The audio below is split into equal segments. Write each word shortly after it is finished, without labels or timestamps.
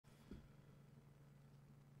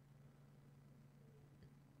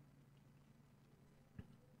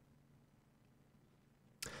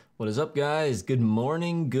What is up, guys? Good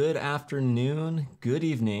morning, good afternoon, good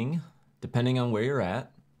evening, depending on where you're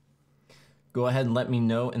at. Go ahead and let me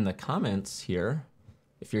know in the comments here.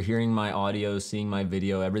 If you're hearing my audio, seeing my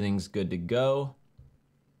video, everything's good to go.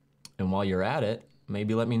 And while you're at it,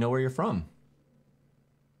 maybe let me know where you're from.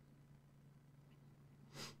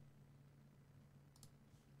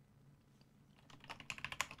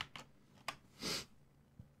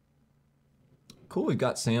 Cool, we've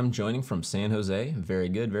got Sam joining from San Jose. Very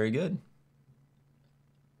good, very good.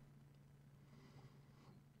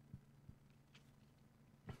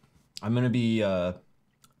 I'm gonna be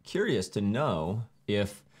curious to know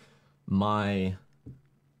if my,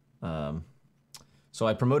 so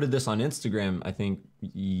I promoted this on Instagram, I think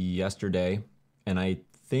yesterday, and I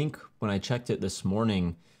think when I checked it this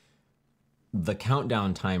morning, the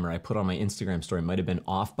countdown timer I put on my Instagram story might have been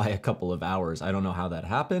off by a couple of hours. I don't know how that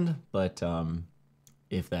happened, but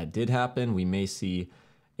if that did happen, we may see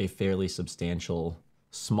a fairly substantial,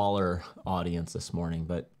 smaller audience this morning,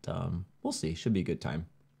 but we'll see. Should be a good time.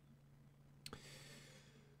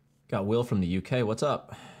 Got Will from the UK. What's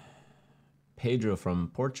up? Pedro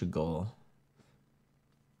from Portugal.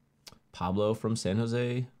 Pablo from San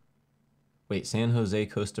Jose. Wait, San Jose,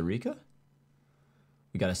 Costa Rica?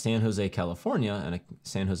 We got a San Jose, California, and a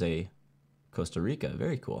San Jose, Costa Rica.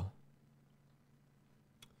 Very cool.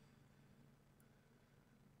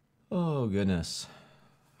 Oh goodness,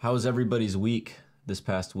 how was everybody's week this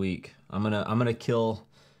past week? I'm gonna kill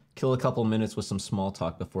a couple minutes with some small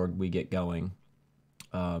talk before we get going,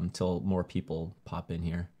 till more people pop in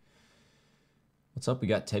here. What's up? We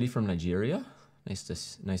got Teddy from Nigeria. Nice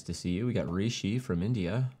to see you. We got Rishi from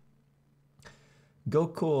India.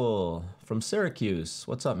 Gokul from Syracuse.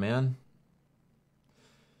 What's up, man?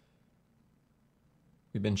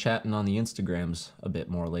 We've been chatting on the Instagrams a bit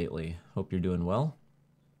more lately. Hope you're doing well.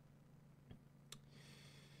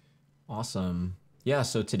 Awesome. Yeah,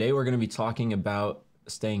 so today we're going to be talking about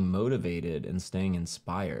staying motivated and staying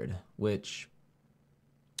inspired, which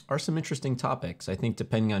are some interesting topics. I think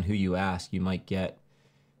depending on who you ask, you might get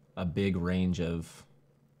a big range of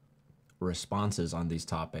responses on these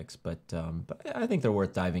topics, but I think they're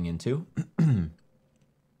worth diving into.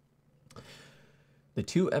 The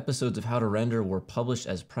 2 episodes of How to Render were published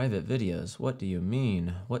as private videos. What do you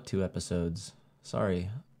mean? What 2 episodes? Sorry.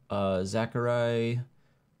 Zachary,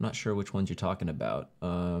 I'm not sure which ones you're talking about.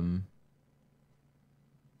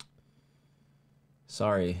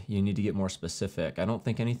 Sorry, you need to get more specific. I don't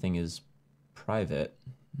think anything is private.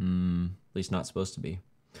 At least not supposed to be.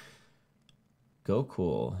 Go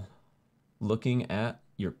cool. Looking at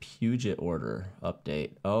your Puget order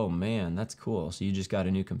update. Oh man, that's cool. So you just got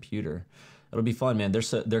a new computer. It'll be fun, man.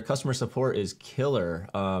 Their customer support is killer.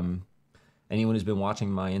 Anyone who's been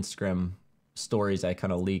watching my Instagram stories, I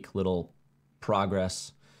kind of leak little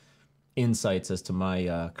progress insights as to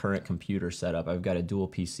my current computer setup. I've got a dual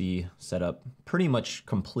PC setup pretty much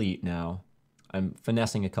complete now. I'm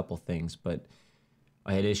finessing a couple things, but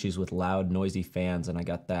I had issues with loud, noisy fans, and I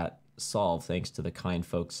got that solved thanks to the kind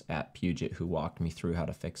folks at Puget who walked me through how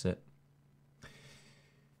to fix it.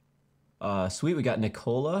 Sweet, we got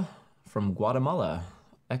Nicola from Guatemala.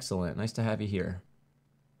 Excellent, nice to have you here.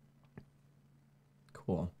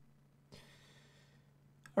 Cool.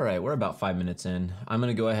 All right, we're about 5 minutes in. I'm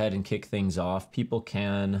gonna go ahead and kick things off. People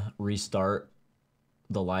can restart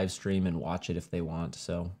the live stream and watch it if they want,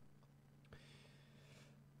 so.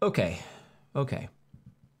 Okay.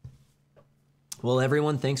 Well,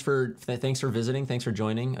 everyone, thanks for visiting. Thanks for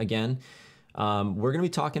joining again. We're gonna be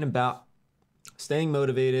talking about staying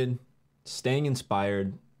motivated, staying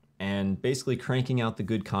inspired, and basically cranking out the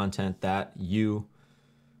good content that you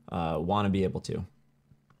want to be able to.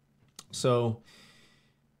 So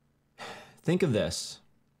think of this.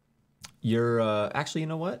 You're actually, you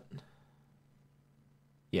know what?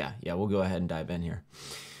 Yeah, we'll go ahead and dive in here.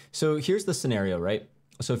 So here's the scenario, right?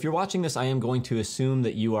 So if you're watching this, I am going to assume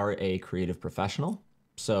that you are a creative professional.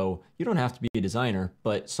 So you don't have to be a designer,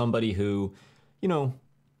 but somebody who,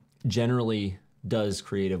 generally does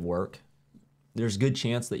creative work. There's a good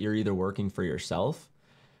chance that you're either working for yourself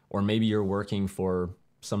or maybe you're working for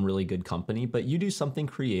some really good company, but you do something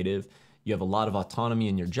creative. You have a lot of autonomy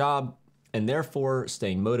in your job, and therefore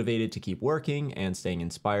staying motivated to keep working and staying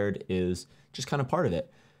inspired is just kind of part of it.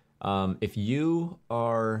 If you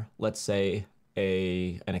are, let's say,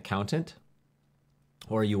 an accountant,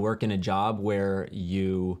 or you work in a job where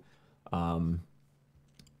you have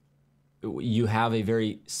a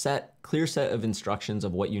very clear set of instructions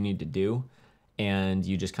of what you need to do, and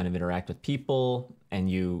you just kind of interact with people, and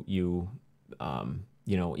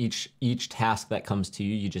each task that comes to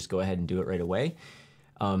you, you just go ahead and do it right away.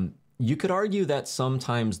 You could argue that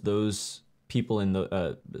sometimes those people in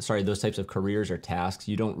those types of careers or tasks,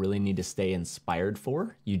 you don't really need to stay inspired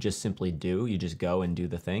for. You just simply do. You just go and do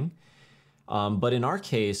the thing. But in our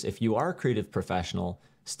case, if you are a creative professional,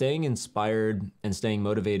 staying inspired and staying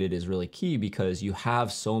motivated is really key because you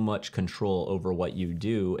have so much control over what you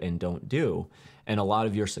do and don't do. And a lot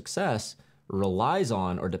of your success relies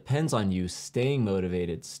on or depends on you staying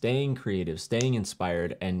motivated, staying creative, staying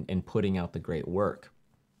inspired, and putting out the great work.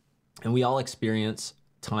 And we all experience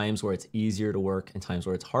times where it's easier to work and times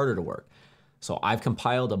where it's harder to work. So I've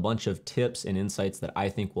compiled a bunch of tips and insights that I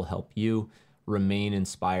think will help you remain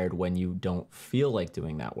inspired when you don't feel like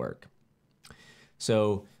doing that work.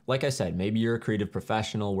 So like I said, maybe you're a creative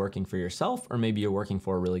professional working for yourself, or maybe you're working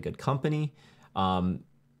for a really good company.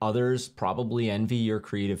 Others probably envy your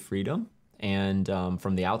creative freedom. And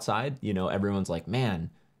from the outside, you know, everyone's like, man,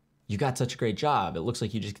 you got such a great job. It looks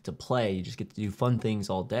like you just get to play. You just get to do fun things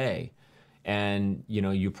all day. And, you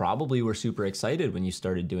know, you probably were super excited when you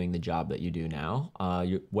started doing the job that you do now,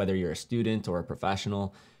 whether you're a student or a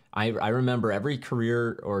professional. I remember every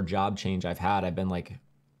career or job change I've had, I've been like,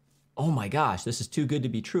 oh my gosh, this is too good to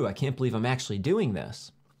be true. I can't believe I'm actually doing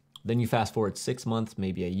this. Then you fast forward 6 months,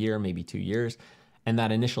 maybe a year, maybe 2 years, and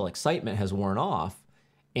that initial excitement has worn off.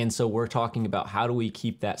 And so we're talking about how do we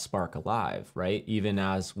keep that spark alive, right? Even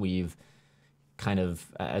as we've kind of,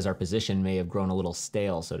 as our position may have grown a little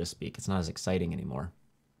stale, so to speak. It's not as exciting anymore.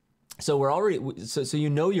 So we're already, so you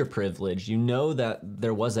know you're privileged, you know that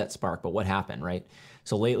there was that spark, but what happened, right?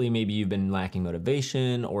 So lately, maybe you've been lacking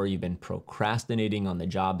motivation or you've been procrastinating on the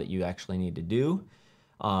job that you actually need to do,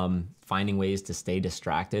 finding ways to stay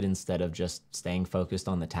distracted instead of just staying focused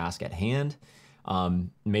on the task at hand.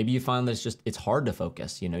 Maybe you find that it's hard to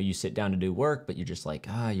focus. You know, you sit down to do work, but you're just like,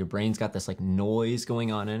 your brain's got this like noise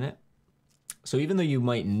going on in it. So even though you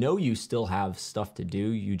might know you still have stuff to do,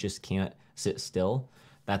 you just can't sit still.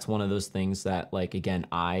 That's one of those things that, like, again,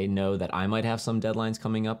 I know that I might have some deadlines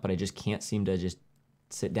coming up, but I just can't seem to just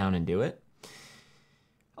sit down and do it.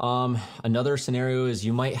 Another scenario is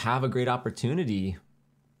you might have a great opportunity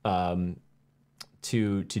to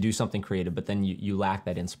do something creative, but then you lack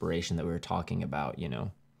that inspiration that we were talking about, you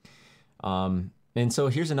know. And so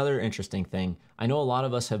here's another interesting thing. I know a lot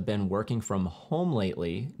of us have been working from home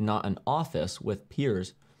lately, not an office, with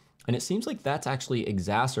peers. And it seems like that's actually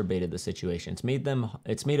exacerbated the situation.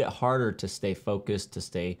 It's made it harder to stay focused, to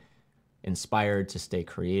stay inspired, to stay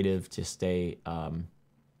creative, to stay,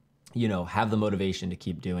 you know, have the motivation to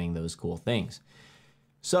keep doing those cool things.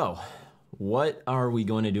 So what are we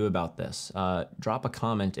going to do about this? Drop a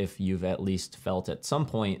comment if you've at least felt at some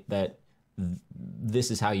point that this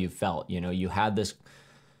is how you felt. You know, you have this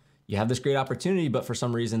great opportunity, but for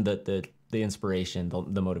some reason the inspiration,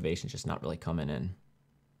 the motivation is just not really coming in.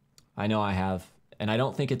 I know I have, and I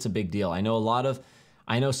don't think it's a big deal. I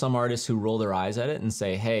know some artists who roll their eyes at it and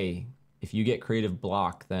say, hey, if you get creative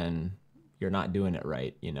block, then you're not doing it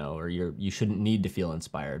right, you know, or you shouldn't need to feel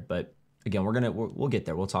inspired. But again, we'll get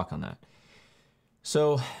there. We'll talk on that.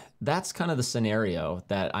 So that's kind of the scenario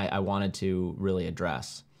that I wanted to really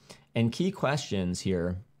address. And key questions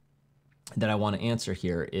here that I want to answer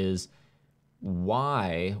here is,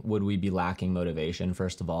 why would we be lacking motivation?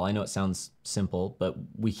 First of all, I know it sounds simple, but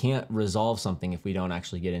we can't resolve something if we don't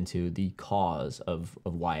actually get into the cause of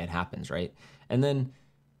why it happens, right? And then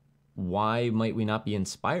why might we not be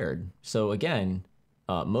inspired? So again,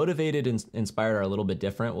 motivated and inspired are a little bit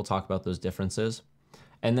different. We'll talk about those differences.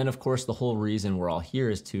 And then, of course, the whole reason we're all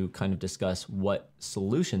here is to kind of discuss what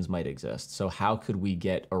solutions might exist. So how could we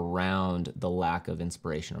get around the lack of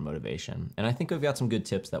inspiration or motivation? And I think I've got some good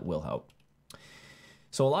tips that will help.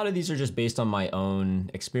 So a lot of these are just based on my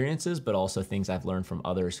own experiences, but also things I've learned from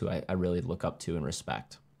others who I really look up to and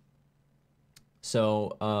respect.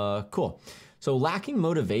 So cool. So lacking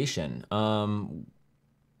motivation. When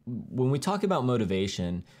we talk about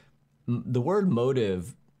motivation, the word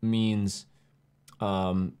motive means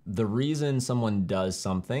the reason someone does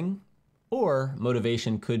something, or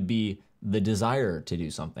motivation could be the desire to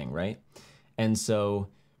do something, right? And so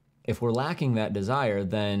if we're lacking that desire,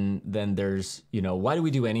 then there's, you know, why do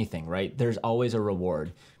we do anything, right? There's always a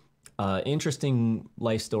reward. Interesting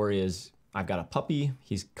life story is I've got a puppy.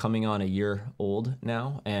 He's coming on a year old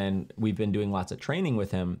now, and we've been doing lots of training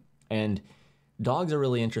with him. And dogs are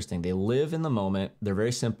really interesting. They live in the moment. They're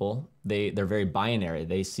very simple. They're very binary.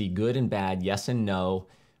 They see good and bad, yes and no,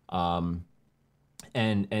 and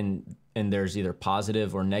there's either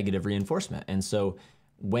positive or negative reinforcement. And so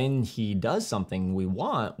when he does something we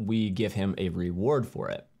want, we give him a reward for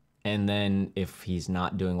it. And then if he's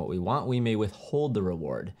not doing what we want, we may withhold the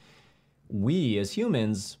reward. We as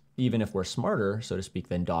humans, even if we're smarter, so to speak,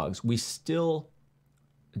 than dogs, we still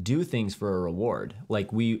do things for a reward.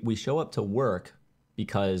 Like we show up to work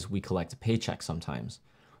because we collect a paycheck sometimes.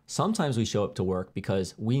 Sometimes we show up to work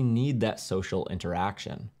because we need that social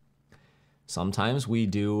interaction. Sometimes we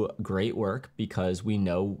do great work because we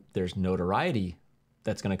know there's notoriety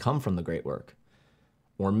that's going to come from the great work.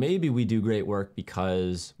 Or maybe we do great work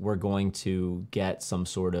because we're going to get some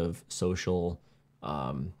sort of social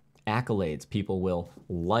accolades. People will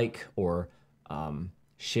like or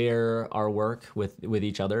share our work with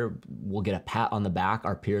each other. We'll get a pat on the back.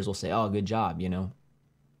 Our peers will say, oh, good job, you know.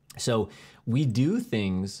 So we do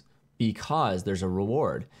things because there's a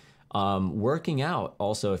reward. Working out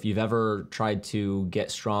also, if you've ever tried to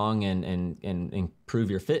get strong and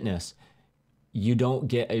improve your fitness, you don't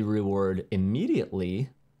get a reward immediately.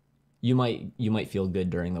 You might feel good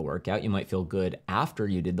during the workout. You might feel good after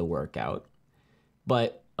you did the workout.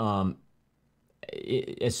 But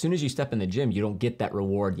as soon as you step in the gym, you don't get that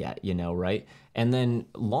reward yet, you know, right? And then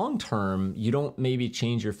long term, you don't maybe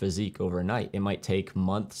change your physique overnight. It might take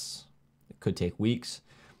months, it could take weeks.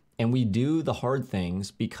 And we do the hard things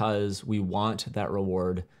because we want that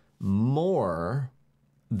reward more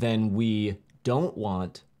than we don't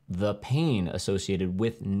want the pain associated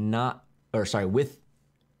with with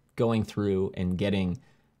going through and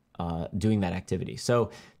doing that activity. So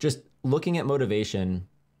just looking at motivation,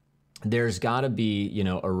 there's got to be, you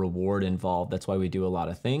know, a reward involved. That's why we do a lot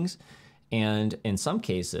of things. And in some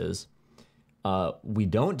cases, we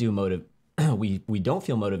don't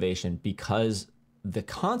feel motivation because the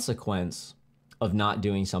consequence of not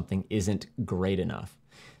doing something isn't great enough.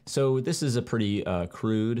 So this is a pretty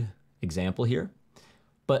crude example here.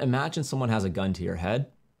 But imagine someone has a gun to your head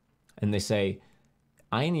and they say,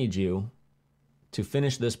 I need you to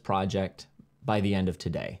finish this project by the end of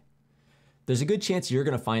today. There's a good chance you're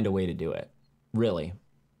going to find a way to do it, really,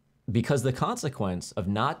 because the consequence of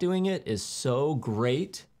not doing it is so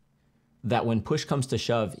great that when push comes to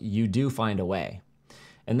shove, you do find a way.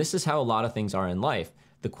 And this is how a lot of things are in life.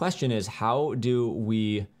 The question is, how do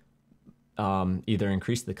we either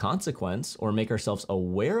increase the consequence or make ourselves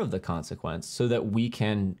aware of the consequence so that we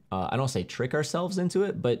can, I don't say trick ourselves into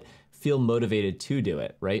it, but feel motivated to do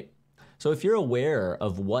it, right? So if you're aware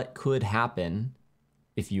of what could happen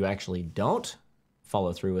if you actually don't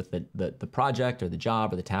follow through with the project or the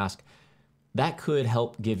job or the task, that could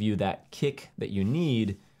help give you that kick that you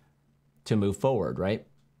need to move forward, right?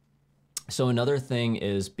 So another thing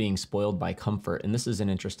is being spoiled by comfort. And this is an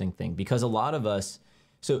interesting thing because a lot of us,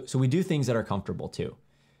 so we do things that are comfortable too.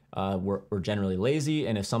 We're generally lazy,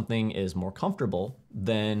 and if something is more comfortable,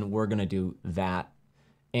 then we're gonna do that.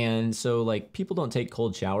 And so like people don't take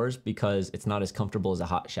cold showers because it's not as comfortable as a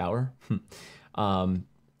hot shower.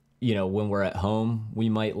 You know, when we're at home, we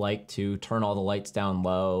might like to turn all the lights down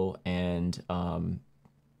low and,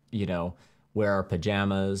 you know, wear our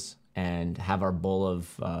pajamas and have our bowl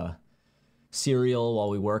of cereal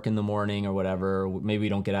while we work in the morning or whatever. Maybe we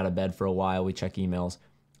don't get out of bed for a while. We check emails.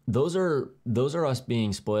 Those are us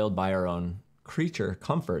being spoiled by our own creature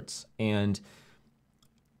comforts. And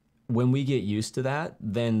when we get used to that,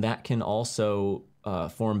 then that can also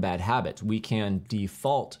form bad habits. We can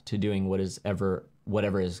default to doing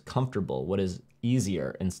whatever is comfortable, what is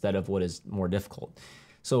easier instead of what is more difficult.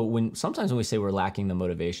 So sometimes when we say we're lacking the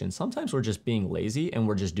motivation, sometimes we're just being lazy and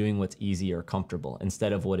we're just doing what's easy or comfortable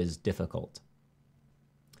instead of what is difficult.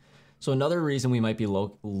 So another reason we might be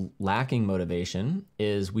lacking motivation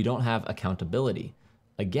is we don't have accountability.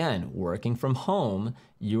 Again, working from home,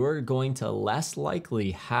 you're going to less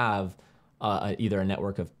likely have either a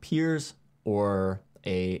network of peers or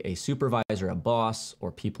a supervisor, a boss,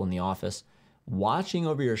 or people in the office watching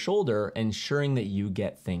over your shoulder, ensuring that you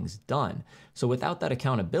get things done. So without that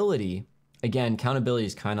accountability, again, accountability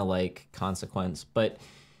is kind of like consequence, but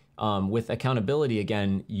with accountability,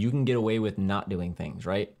 again, you can get away with not doing things,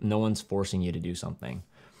 right? No one's forcing you to do something.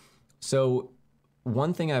 So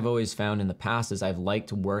one thing I've always found in the past is I've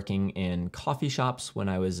liked working in coffee shops when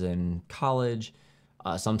I was in college.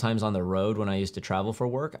 Sometimes on the road when I used to travel for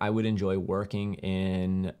work, I would enjoy working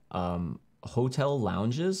in hotel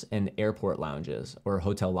lounges and airport lounges or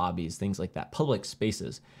hotel lobbies, things like that, public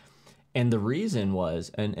spaces. And the reason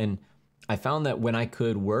was, and I found that when I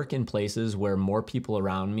could work in places where more people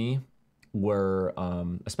around me were,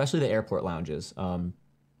 especially the airport lounges,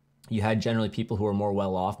 you had generally people who were more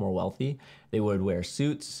well-off, more wealthy. They would wear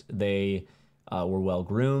suits. They were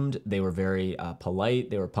well-groomed. They were very polite.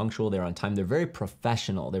 They were punctual. They were on time. They're very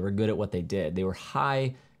professional. They were good at what they did. They were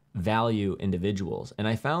high-value individuals. And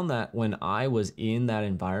I found that when I was in that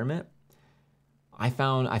environment, I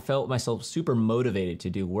felt myself super motivated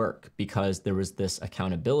to do work because there was this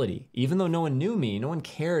accountability. Even though no one knew me, no one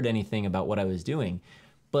cared anything about what I was doing.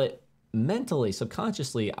 But mentally,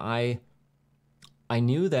 subconsciously, I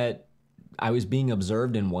knew that I was being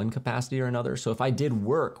observed in one capacity or another. So if I did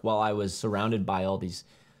work while I was surrounded by all these,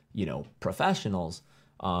 professionals,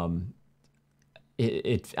 I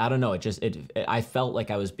don't know, I felt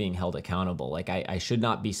like I was being held accountable. Like I should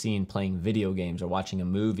not be seen playing video games or watching a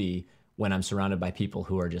movie when I'm surrounded by people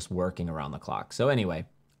who are just working around the clock. So anyway,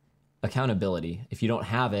 accountability. If you don't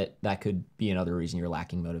have it, that could be another reason you're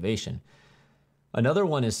lacking motivation. Another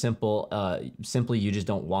one is simply you just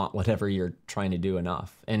don't want whatever you're trying to do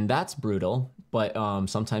enough. And that's brutal, but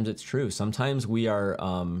sometimes it's true. Sometimes we're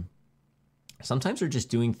just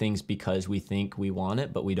doing things because we think we want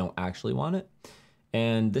it, but we don't actually want it.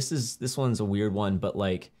 And this one's a weird one, but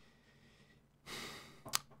like,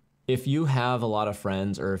 if you have a lot of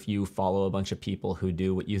friends or if you follow a bunch of people who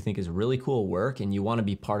do what you think is really cool work and you want to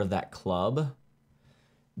be part of that club,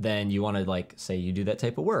 then you want to like say you do that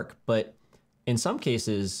type of work. But in some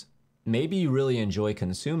cases, maybe you really enjoy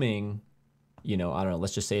consuming, I don't know,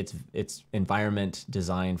 let's just say it's environment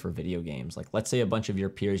design for video games. Like let's say a bunch of your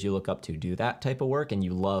peers you look up to do that type of work and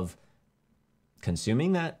you love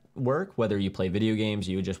consuming that work, whether you play video games,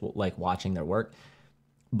 you just like watching their work.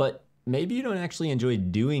 But maybe you don't actually enjoy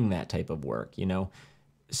doing that type of work,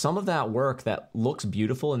 Some of that work that looks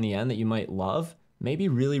beautiful in the end that you might love may be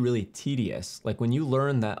really, really tedious. Like when you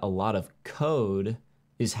learn that a lot of code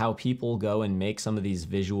is how people go and make some of these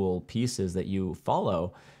visual pieces that you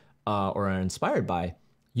follow or are inspired by,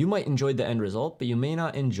 you might enjoy the end result, but you may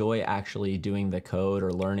not enjoy actually doing the code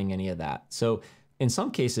or learning any of that. So in some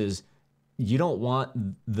cases, you don't want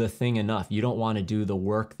the thing enough. You don't want to do the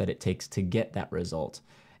work that it takes to get that result.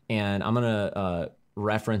 And I'm going to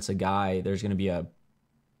reference a guy. There's going to be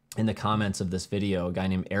in the comments of this video, a guy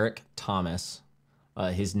named Eric Thomas.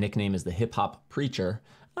 His nickname is the Hip Hop Preacher.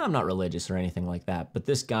 I'm not religious or anything like that, but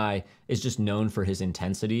this guy is just known for his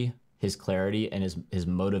intensity, his clarity, and his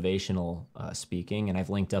motivational speaking. And I've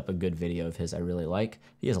linked up a good video of his I really like.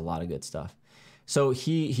 He has a lot of good stuff. So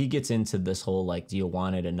he gets into this whole like, do you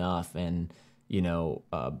want it enough? And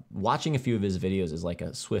watching a few of his videos is like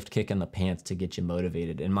a swift kick in the pants to get you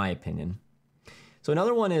motivated, in my opinion. So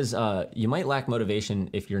another one is you might lack motivation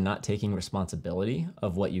if you're not taking responsibility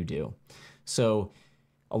of what you do. So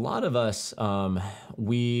a lot of us,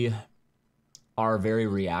 we are very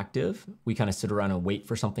reactive. We kind of sit around and wait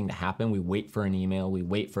for something to happen. We wait for an email. We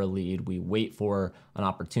wait for a lead. We wait for an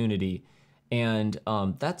opportunity. And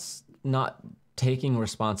that's not taking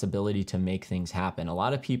responsibility to make things happen. A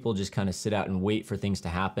lot of people just kind of sit out and wait for things to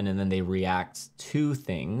happen and then they react to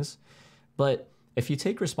things. But if you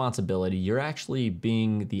take responsibility, you're actually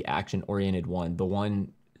being the action-oriented one, the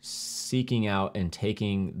one seeking out and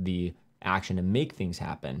taking the action to make things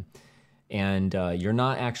happen. And you're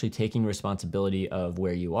not actually taking responsibility of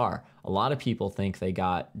where you are. A lot of people think they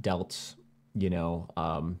got dealt,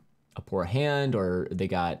 a poor hand, or they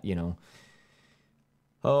got,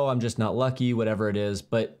 oh, I'm just not lucky, whatever it is.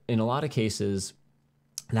 But in a lot of cases,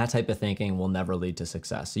 that type of thinking will never lead to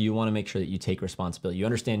success. So you want to make sure that you take responsibility. You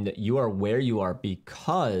understand that you are where you are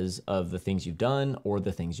because of the things you've done or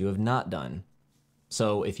the things you have not done.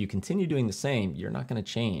 So if you continue doing the same, you're not going to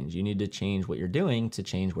change. You need to change what you're doing to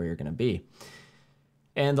change where you're going to be.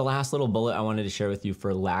 And the last little bullet I wanted to share with you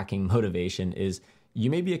for lacking motivation is you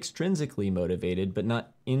may be extrinsically motivated, but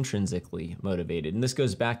not intrinsically motivated. And this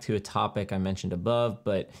goes back to a topic I mentioned above,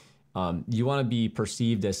 but you want to be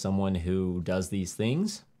perceived as someone who does these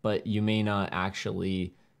things, but you may not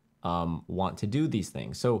actually want to do these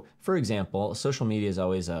things. So for example, social media is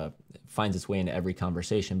always finds its way into every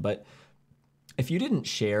conversation, but if you didn't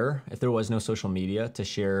share, if there was no social media to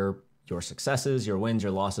share your successes, your wins,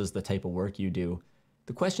 your losses, the type of work you do,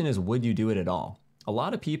 the question is, would you do it at all? A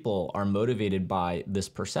lot of people are motivated by this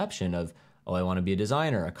perception of, oh, I want to be a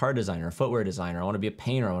designer, a car designer, a footwear designer. I want to be a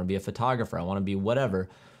painter. I want to be a photographer. I want to be whatever.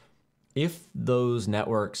 If those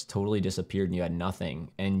networks totally disappeared and you had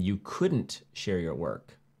nothing and you couldn't share your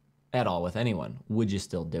work at all with anyone, would you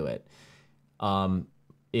still do it?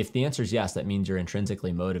 If the answer is yes, that means you're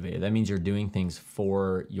intrinsically motivated. That means you're doing things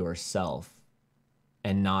for yourself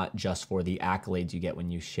and not just for the accolades you get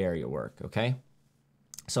when you share your work, okay?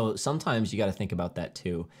 So sometimes you got to think about that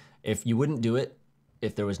too. If you wouldn't do it,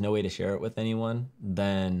 if there was no way to share it with anyone,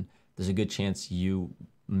 then there's a good chance you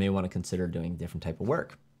may want to consider doing a different type of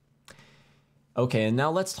work. Okay, and now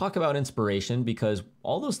let's talk about inspiration, because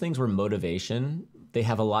all those things were motivation. They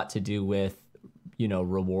have a lot to do with,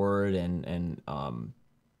 reward and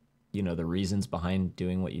the reasons behind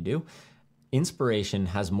doing what you do. inspiration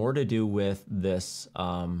has more to do with this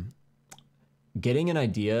getting an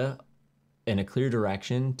idea and a clear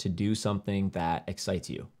direction to do something that excites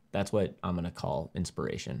you. That's what I'm going to call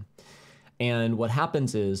inspiration. And what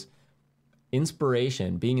happens is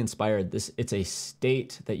inspiration, being inspired, it's a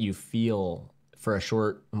state that you feel for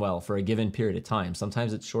for a given period of time.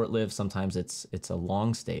 Sometimes it's short-lived, sometimes it's a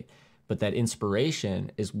long state. But that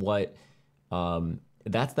inspiration is what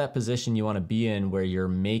that's that position you want to be in, where you're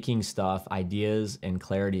making stuff, ideas and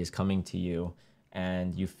clarity is coming to you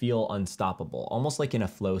and you feel unstoppable, almost like in a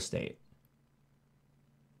flow state.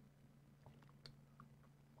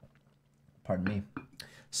 Pardon me.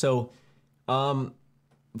 So,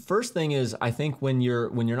 first thing is, I think when you're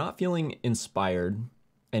not feeling inspired,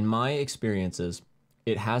 in my experiences,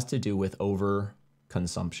 it has to do with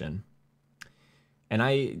overconsumption.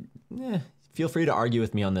 And feel free to argue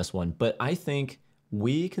with me on this one, but I think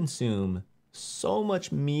we consume so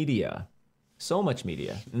much media.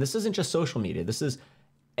 And this isn't just social media. This is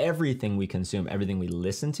everything we consume, everything we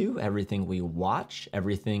listen to, everything we watch,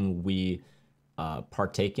 everything we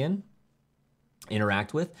partake in,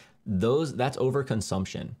 interact with. That's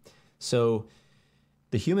overconsumption. So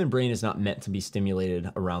the human brain is not meant to be stimulated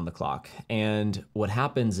around the clock. And what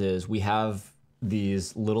happens is we have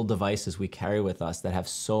these little devices we carry with us that have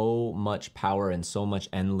so much power and so much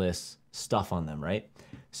endless stuff on them, right?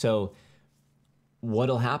 So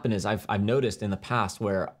what'll happen is I've noticed in the past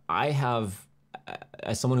where I have,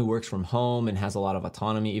 as someone who works from home and has a lot of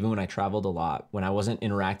autonomy, even when I traveled a lot, when I wasn't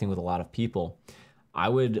interacting with a lot of people, I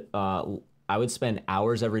would spend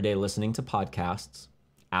hours every day listening to podcasts,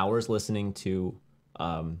 hours listening to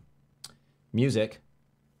music.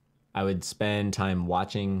 I would spend time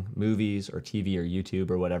watching movies or TV or YouTube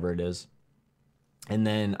or whatever it is. And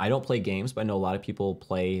then I don't play games, but I know a lot of people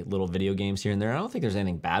play little video games here and there. I don't think there's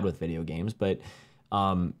anything bad with video games, but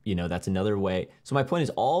that's another way. So my point is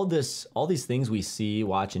all these things we see,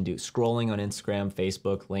 watch, and do, scrolling on Instagram,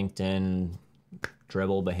 Facebook, LinkedIn,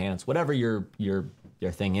 Dribbble, Behance, whatever your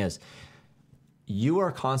thing is, you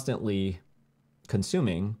are constantly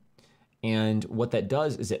consuming. And what that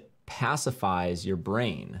does is it pacifies your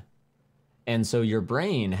brain. And so your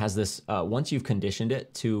brain has this, once you've conditioned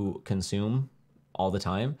it to consume all the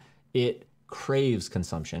time, it craves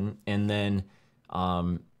consumption. And then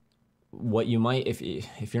what you might, if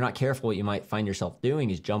you're not careful, what you might find yourself doing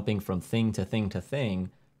is jumping from thing to thing to thing,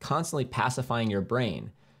 constantly pacifying your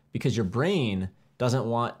brain, because your brain doesn't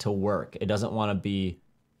want to work. It doesn't want to be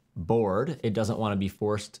bored. It doesn't want to be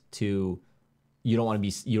forced to, you don't want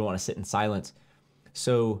to sit in silence.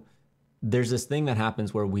 So there's this thing that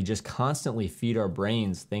happens where we just constantly feed our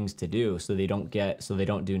brains things to do so they don't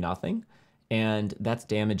do nothing. And that's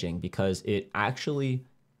damaging because it actually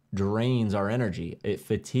drains our energy. It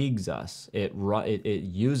fatigues us. It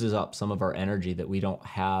uses up some of our energy that we don't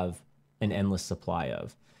have an endless supply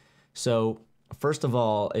of. So first of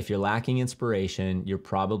all, if you're lacking inspiration, you're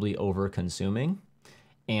probably over consuming.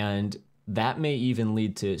 And that may even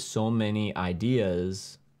lead to so many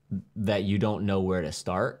ideas that you don't know where to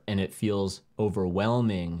start, and it feels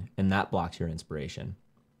overwhelming, and that blocks your inspiration.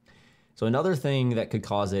 So another thing that could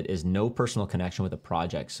cause it is no personal connection with a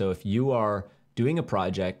project. So if you are doing a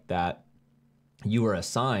project that you were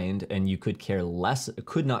assigned and you could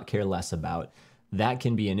not care less about, that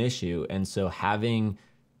can be an issue. And so having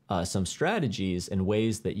some strategies and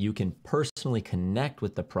ways that you can personally connect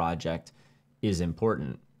with the project is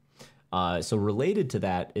important. So related to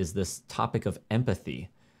that is this topic of empathy.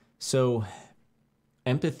 So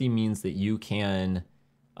empathy means that you can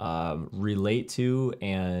relate to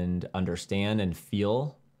and understand and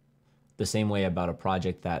feel the same way about a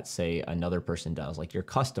project that, say, another person does, like your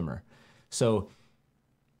customer. So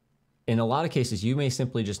in a lot of cases, you may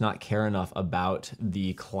simply just not care enough about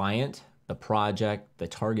the client, the project, the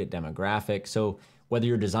target demographic. So whether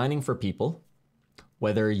you're designing for people,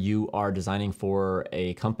 whether you are designing for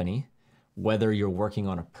a company, whether you're working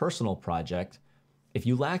on a personal project, if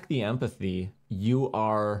you lack the empathy, you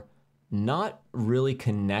are not really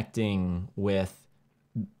connecting with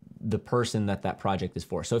the person that project is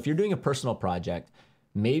for. So if you're doing a personal project,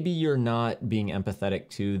 maybe you're not being empathetic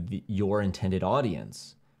to your intended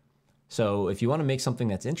audience. So if you want to make something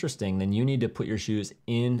that's interesting, then you need to put yourself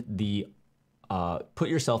in the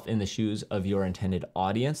shoes of your intended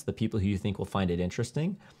audience, the people who you think will find it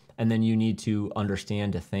interesting. And then you need to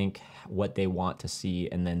understand to think what they want to see,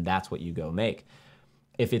 and then that's what you go make.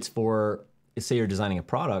 If it's for, say you're designing a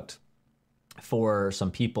product for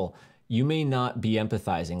some people, you may not be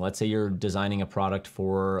empathizing. Let's say you're designing a product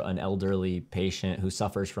for an elderly patient who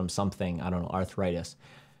suffers from something, I don't know, arthritis.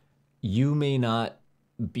 You may not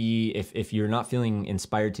if you're not feeling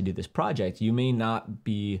inspired to do this project, you may not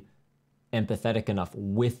be empathetic enough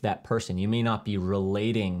with that person. You may not be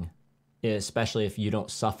relating, especially if you don't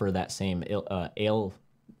suffer that same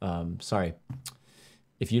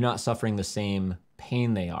if you're not suffering the same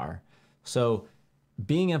pain they are. So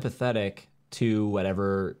being empathetic to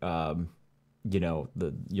whatever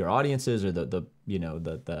your audiences or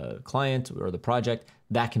the client or the project,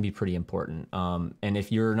 that can be pretty important. And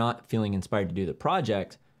if you're not feeling inspired to do the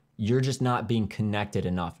project, you're just not being connected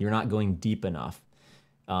enough. You're not going deep enough.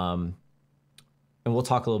 And we'll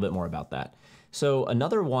talk a little bit more about that. So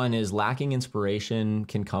another one is lacking inspiration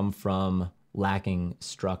can come from lacking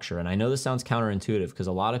structure. And I know this sounds counterintuitive because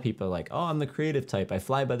a lot of people are like, oh, I'm the creative type. I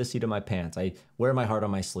fly by the seat of my pants. I wear my heart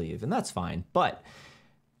on my sleeve. And that's fine. But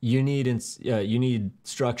you need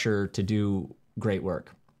structure to do great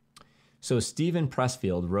work. So Stephen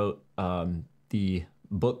Pressfield wrote the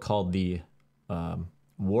book called The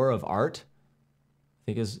War of Art,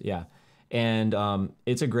 I think and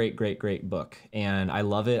it's a great book, and I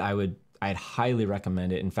love it. I'd highly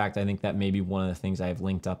recommend it. In fact, I think that may be one of the things I have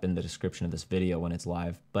linked up in the description of this video when it's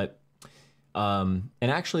live. But and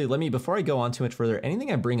actually, before I go on too much further,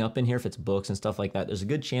 anything I bring up in here, if it's books and stuff like that, there's a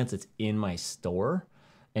good chance it's in my store.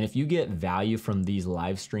 And if you get value from these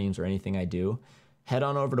live streams or anything I do, head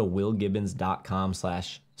on over to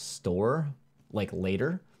willgibbons.com/store,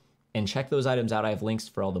 later, and check those items out. I have links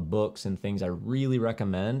for all the books and things I really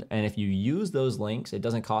recommend. And if you use those links, it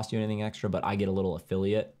doesn't cost you anything extra, but I get a little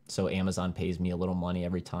affiliate. So Amazon pays me a little money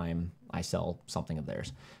every time I sell something of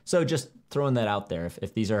theirs. So just throwing that out there.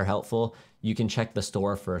 If these are helpful, you can check the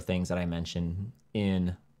store for things that I mention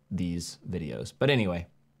in these videos. But anyway,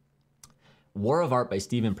 War of Art by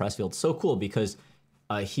Stephen Pressfield. So cool because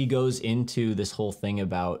he goes into this whole thing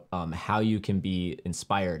about how you can be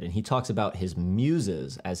inspired. And he talks about his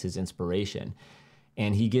muses as his inspiration.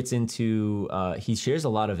 And he gets into, he shares a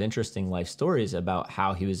lot of interesting life stories about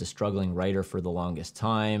how he was a struggling writer for the longest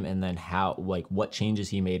time. And then how, what changes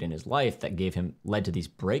he made in his life that led to these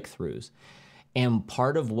breakthroughs. And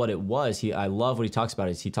part of what it was, I love what he talks about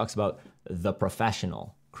is he talks about the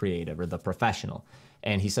professional creative or the professional.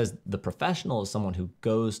 And he says the professional is someone who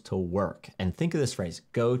goes to work. And think of this phrase,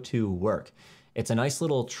 go to work. It's a nice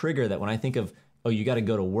little trigger that when I think of, oh, you got to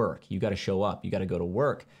go to work, you got to show up, you got to go to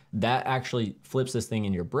work, that actually flips this thing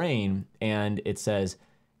in your brain. And it says,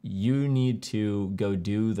 you need to go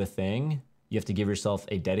do the thing. You have to give yourself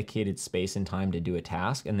a dedicated space and time to do a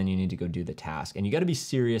task, and then you need to go do the task. And you got to be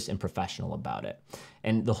serious and professional about it.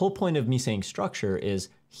 And the whole point of me saying structure is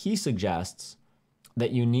he suggests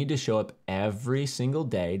that you need to show up every single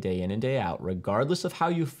day, day in and day out, regardless of how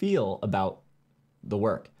you feel about the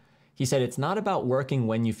work. He said it's not about working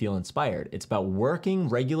when you feel inspired. It's about working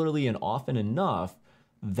regularly and often enough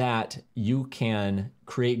that you can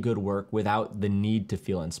create good work without the need to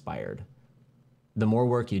feel inspired. The more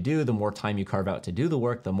work you do, the more time you carve out to do the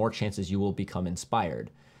work, the more chances you will become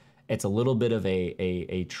inspired. It's a little bit of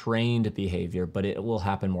a trained behavior, but it will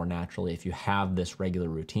happen more naturally if you have this regular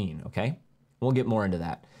routine, okay? We'll get more into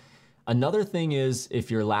that. Another thing is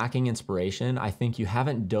if you're lacking inspiration, I think you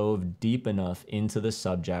haven't dove deep enough into the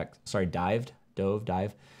subject. Sorry, dive.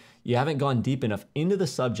 You haven't gone deep enough into the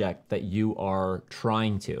subject that you are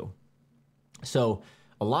trying to. So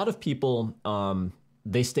a lot of people,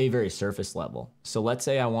 they stay very surface level. So let's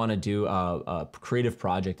say I want to do a creative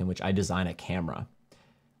project in which I design a camera.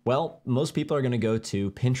 Well, most people are going to go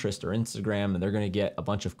to Pinterest or Instagram and they're going to get a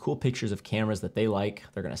bunch of cool pictures of cameras that they like.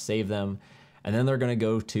 They're going to save them. And then they're going to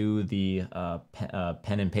go to the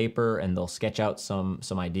pen and paper and they'll sketch out some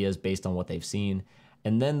ideas based on what they've seen.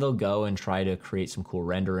 And then they'll go and try to create some cool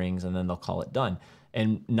renderings and then they'll call it done.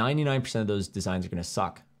 And 99% of those designs are going to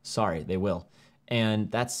suck. Sorry, they will.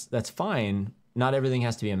 And that's fine. Not everything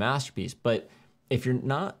has to be a masterpiece. But if you're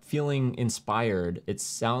not feeling inspired, it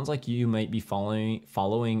sounds like you might be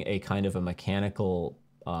following a kind of a mechanical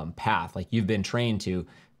path. Like you've been trained to,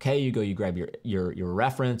 okay, you grab your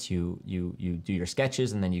reference, you do your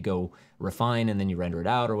sketches, and then you go refine, and then you render it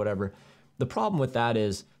out or whatever. The problem with that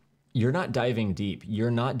is you're not diving deep.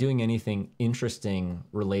 You're not doing anything interesting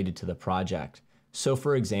related to the project. So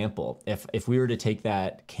for example, if we were to take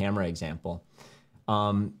that camera example,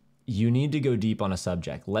 you need to go deep on a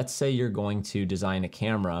subject. Let's say you're going to design a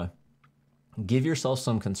camera. Give yourself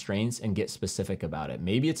some constraints and get specific about it.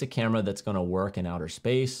 Maybe it's a camera that's going to work in outer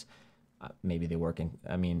space. Maybe they work in,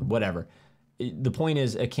 whatever. The point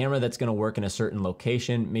is a camera that's going to work in a certain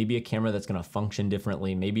location, maybe a camera that's going to function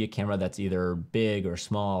differently, maybe a camera that's either big or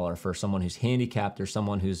small, or for someone who's handicapped or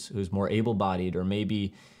someone who's more able-bodied, or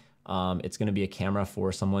maybe it's going to be a camera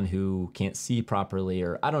for someone who can't see properly,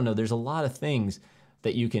 or I don't know. There's a lot of things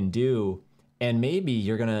that you can do. And maybe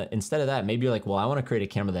you're going to, instead of that, maybe you're like, well, I want to create a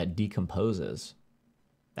camera that decomposes.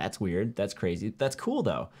 That's weird. That's crazy. That's cool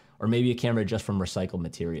though. Or maybe a camera just from recycled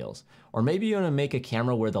materials. Or maybe you want to make a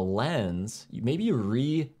camera where the lens, maybe you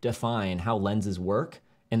redefine how lenses work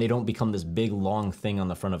and they don't become this big long thing on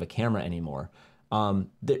the front of a camera anymore.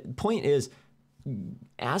 The point is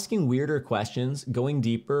asking weirder questions, going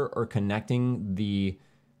deeper, or connecting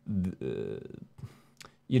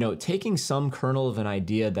taking some kernel of an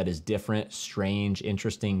idea that is different, strange,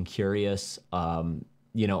 interesting, curious,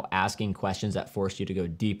 asking questions that force you to go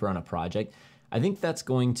deeper on a project. I think that's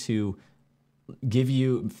going to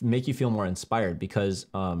make you feel more inspired because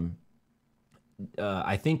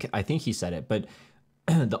I think he said it, but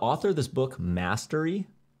the author of this book, Mastery,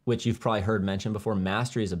 which you've probably heard mentioned before,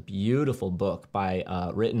 Mastery is a beautiful book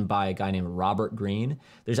written by a guy named Robert Greene.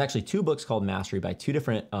 There's actually 2 books called Mastery by 2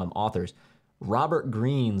 different authors. Robert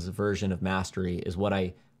Greene's version of Mastery is what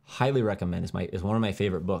I highly recommend. Is one of my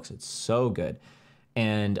favorite books. It's so good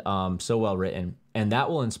and so well written, and that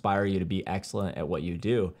will inspire you to be excellent at what you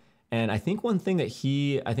do. And I think one thing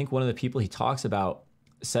that one of the people he talks about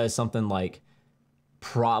says something like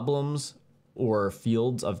problems or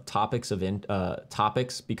fields of topics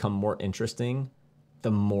become more interesting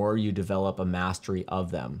the more you develop a mastery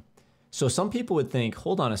of them. So some people would think,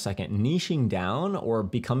 hold on a second, niching down or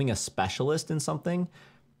becoming a specialist in something,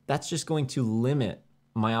 that's just going to limit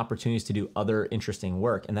my opportunities to do other interesting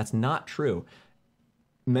work. And that's not true.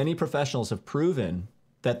 Many professionals have proven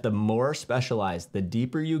that the more specialized, the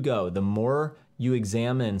deeper you go, the more you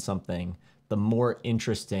examine something, the more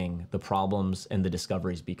interesting the problems and the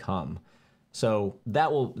discoveries become. So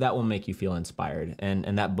that will make you feel inspired.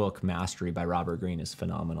 And that book, Mastery by Robert Greene, is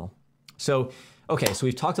phenomenal. So, okay, so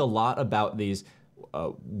we've talked a lot about these,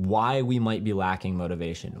 why we might be lacking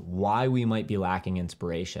motivation, why we might be lacking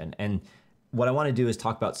inspiration. And what I want to do is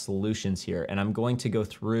talk about solutions here. And I'm going to go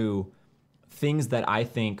through things that I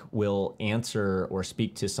think will answer or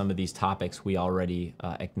speak to some of these topics we already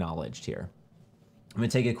acknowledged here. I'm going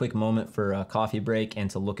to take a quick moment for a coffee break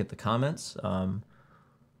and to look at the comments.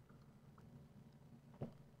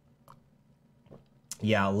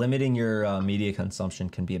 Yeah, limiting your media consumption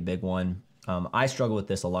can be a big one. I struggle with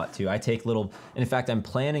this a lot too. In fact, I'm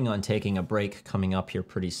planning on taking a break coming up here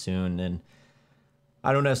pretty soon. And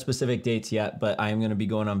I don't have specific dates yet, but I am going to be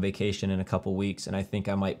going on vacation in a couple weeks. And I think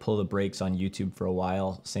I might pull the brakes on YouTube for a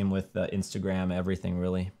while. Same with Instagram, everything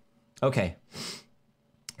really. Okay,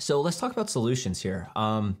 so let's talk about solutions here.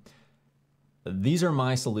 These are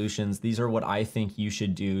my solutions. These are what I think you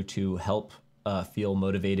should do to help feel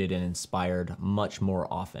motivated and inspired much more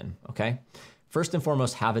often, okay? First and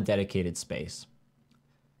foremost, have a dedicated space.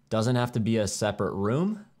 Doesn't have to be a separate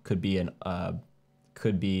room. Could be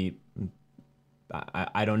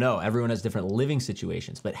I don't know. Everyone has different living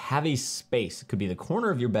situations, but have a space. It could be the corner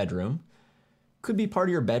of your bedroom. Could be part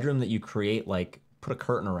of your bedroom that you create, like put a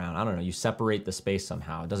curtain around. I don't know. You separate the space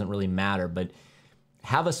somehow. It doesn't really matter, but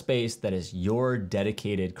have a space that is your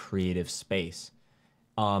dedicated creative space.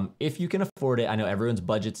 If you can afford it, I know everyone's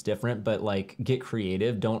budget's different, but like get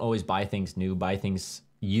creative. Don't always buy things new, buy things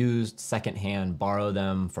used, secondhand, borrow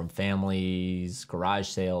them from families, garage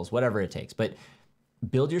sales, whatever it takes. But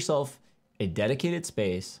build yourself a dedicated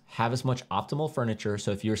space, have as much optimal furniture.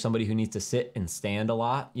 So if you're somebody who needs to sit and stand a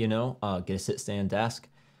lot, get a sit stand desk,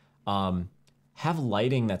 have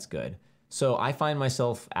lighting that's good. So I find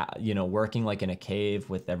myself, working like in a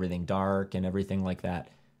cave with everything dark and everything like that.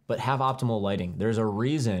 But have optimal lighting. There's a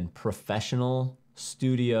reason professional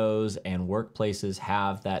studios and workplaces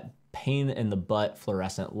have that pain in the butt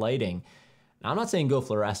fluorescent lighting. Now, I'm not saying go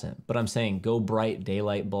fluorescent, but I'm saying go bright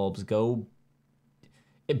daylight bulbs, but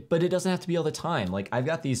it doesn't have to be all the time. Like I've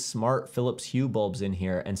got these smart Philips Hue bulbs in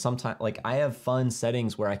here, and sometimes like I have fun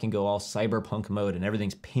settings where I can go all cyberpunk mode and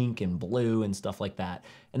everything's pink and blue and stuff like that.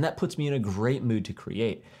 And that puts me in a great mood to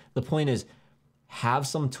create. The point is, have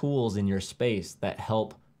some tools in your space that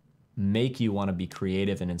help make you want to be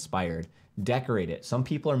creative and inspired. Decorate it. Some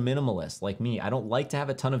people are minimalist like me. I don't like to have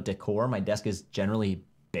a ton of decor. My desk is generally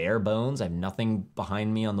bare bones. I have nothing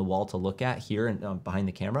behind me on the wall to look at here and behind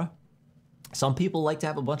the camera. Some people like to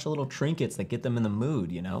have a bunch of little trinkets that get them in the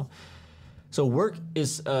mood, So work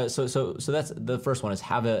is so that's the first one, is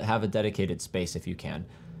have a dedicated space if you can.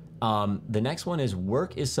 The next one is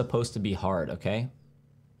work is supposed to be hard, okay?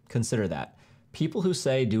 Consider that. People who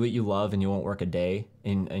say do what you love and you won't work a day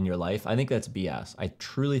in your life, I think that's BS. I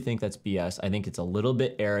truly think that's BS. I think it's a little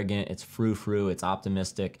bit arrogant. It's frou-frou. It's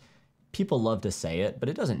optimistic. People love to say it, but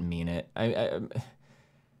it doesn't mean it.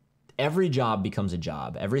 every job becomes a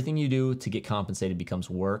job. Everything you do to get compensated becomes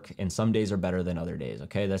work, and some days are better than other days,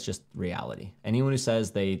 okay? That's just reality. Anyone who says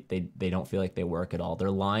they don't feel like they work at all, they're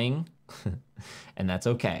lying, and that's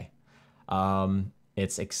okay.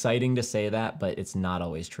 It's exciting to say that, but it's not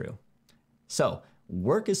always true. So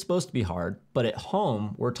work is supposed to be hard, but at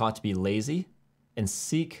home, we're taught to be lazy and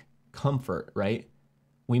seek comfort, right?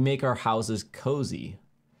 We make our houses cozy.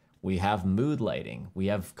 We have mood lighting. We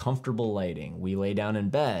have comfortable lighting. We lay down in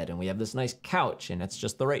bed and we have this nice couch and it's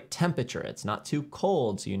just the right temperature. It's not too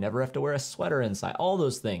cold, so you never have to wear a sweater inside. All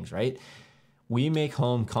those things, right? We make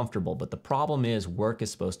home comfortable, but the problem is work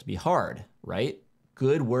is supposed to be hard, right?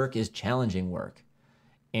 Good work is challenging work.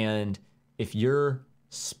 And if your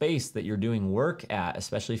space that you're doing work at,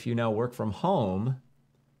 especially if you now work from home,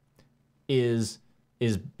 is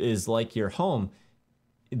like your home,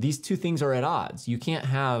 these two things are at odds. You can't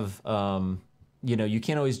have, you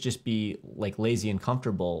can't always just be like lazy and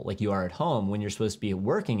comfortable like you are at home when you're supposed to be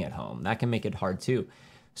working at home. That can make it hard too.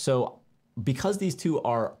 So because these two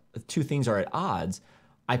things are at odds,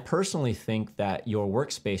 I personally think that your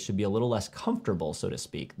workspace should be a little less comfortable, so to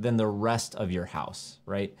speak, than the rest of your house,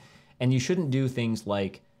 right? And you shouldn't do things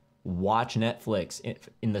like watch Netflix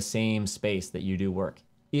in the same space that you do work.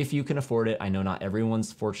 If you can afford it, I know not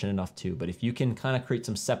everyone's fortunate enough to, but if you can kind of create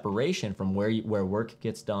some separation from where work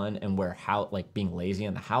gets done and where being lazy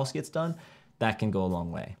in the house gets done, that can go a long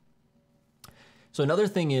way. So another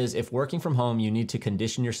thing is, if working from home, you need to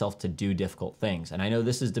condition yourself to do difficult things. And I know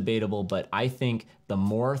this is debatable, but I think the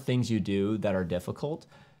more things you do that are difficult,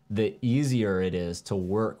 the easier it is to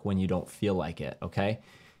work when you don't feel like it, okay?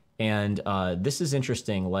 And this is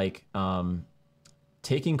interesting, like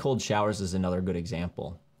taking cold showers is another good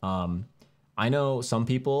example. I know some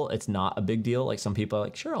people, it's not a big deal. Like some people are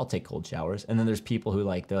like, sure, I'll take cold showers. And then there's people who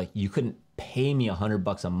they're like, you couldn't pay me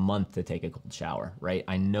 $100 a month to take a cold shower, right?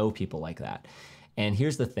 I know people like that. And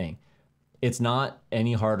here's the thing. It's not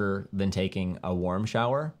any harder than taking a warm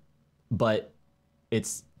shower, but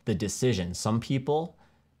it's the decision. Some people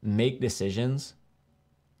make decisions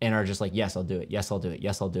and are just like, yes, I'll do it. Yes, I'll do it.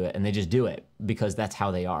 Yes, I'll do it. And they just do it because that's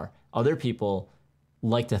how they are. Other people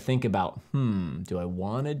like to think about, do I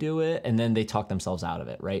want to do it? And then they talk themselves out of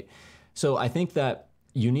it, right? So I think that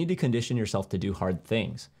you need to condition yourself to do hard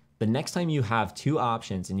things. The next time you have two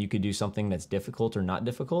options and you could do something that's difficult or not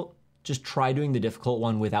difficult, just try doing the difficult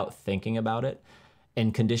one without thinking about it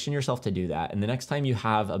and condition yourself to do that. And the next time you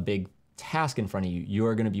have a big task in front of you, you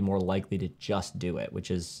are going to be more likely to just do it, which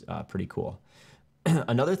is pretty cool.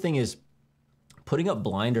 Another thing is putting up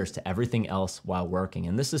blinders to everything else while working.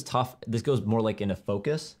 And this is tough. This goes more like into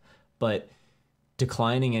focus, but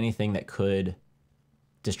declining anything that could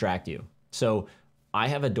distract you. So I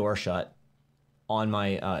have a door shut on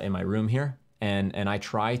my in my room here, and I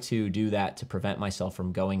try to do that to prevent myself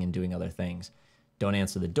from going and doing other things. Don't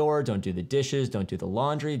answer the door, don't do the dishes, don't do the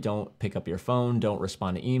laundry, don't pick up your phone, don't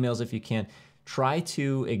respond to emails if you can. Try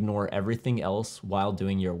to ignore everything else while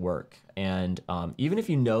doing your work. And even if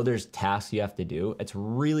you know there's tasks you have to do, it's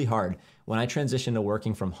really hard. When I transitioned to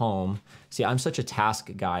working from home, see, I'm such a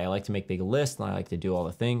task guy. I like to make big lists and I like to do all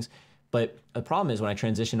the things. But the problem is when I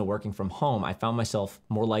transitioned to working from home, I found myself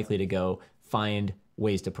more likely to go find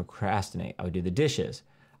ways to procrastinate. I would do the dishes.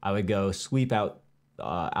 I would go sweep out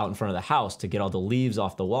in front of the house to get all the leaves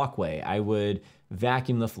off the walkway. I would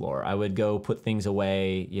vacuum the floor. I would go put things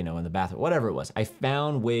away, in the bathroom, whatever it was. I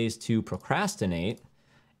found ways to procrastinate.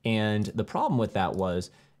 And the problem with that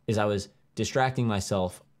is I was distracting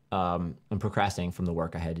myself and procrastinating from the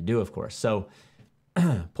work I had to do, of course. So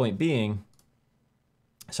point being,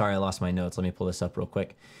 sorry, I lost my notes. Let me pull this up real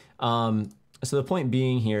quick. So the point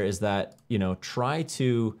being here is that, try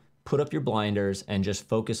to put up your blinders and just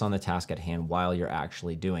focus on the task at hand while you're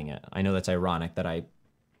actually doing it. I know that's ironic that I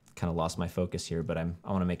kind of lost my focus here, but I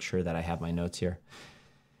want to make sure that I have my notes here.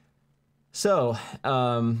 So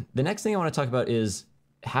the next thing I want to talk about is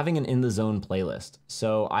having an in the zone playlist.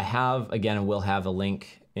 So I have, again, and will have a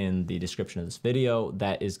link in the description of this video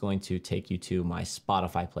that is going to take you to my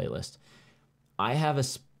Spotify playlist. I have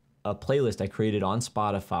a playlist I created on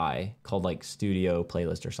Spotify called like Studio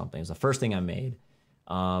Playlist or something. It's the first thing I made.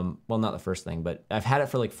 Well, not the first thing, but I've had it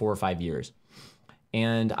for like 4 or 5 years.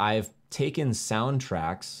 And I've taken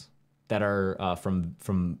soundtracks that are from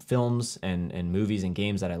films and movies and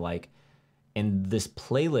games that I like. And this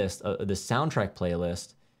playlist, the soundtrack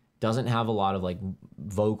playlist, doesn't have a lot of like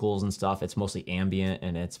vocals and stuff. It's mostly ambient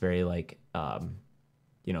and it's very like,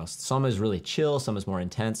 some is really chill, some is more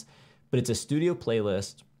intense. But it's a studio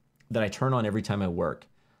playlist that I turn on every time I work.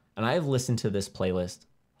 And I have listened to this playlist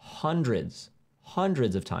hundreds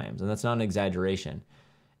of times, and that's not an exaggeration.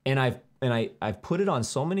 And And I've put it on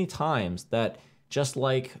so many times that just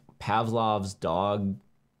like Pavlov's dog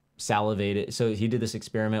salivated. So he did this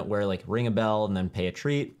experiment where like ring a bell and then pay a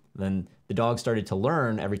treat. Then the dog started to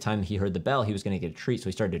learn every time he heard the bell, he was going to get a treat. So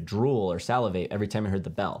he started to drool or salivate every time he heard the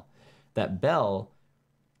bell. That bell,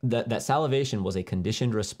 that salivation was a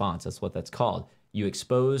conditioned response. That's what that's called. You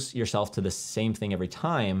expose yourself to the same thing every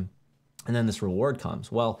time, and then this reward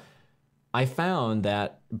comes. Well, I found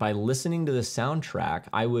that by listening to the soundtrack,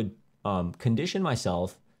 I would condition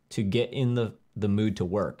myself to get in the mood to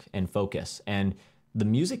work and focus. And the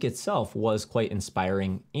music itself was quite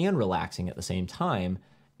inspiring and relaxing at the same time.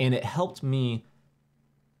 And it helped me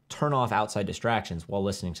turn off outside distractions while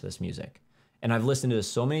listening to this music. And I've listened to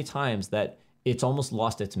this so many times that it's almost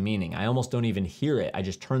lost its meaning. I almost don't even hear it. I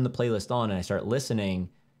just turn the playlist on and I start listening,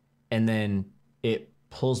 and then it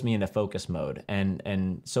pulls me into focus mode.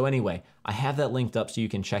 And so anyway, I have that linked up so you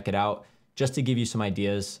can check it out just to give you some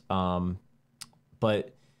ideas.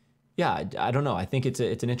 But yeah, I don't know. I think it's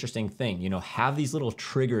an interesting thing. You know, have these little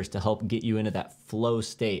triggers to help get you into that flow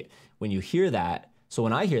state. When you hear that, so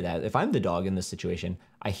when I hear that, if I'm the dog in this situation,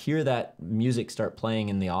 I hear that music start playing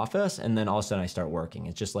in the office, and then all of a sudden I start working.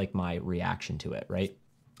 It's just like my reaction to it, right?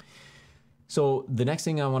 So the next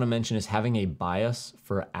thing I want to mention is having a bias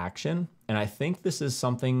for action. And I think this is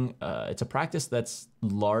something, it's a practice that's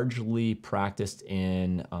largely practiced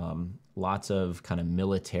in lots of kind of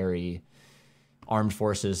military, armed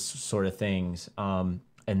forces sort of things.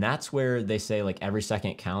 And that's where they say like every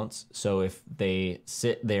second counts. So if they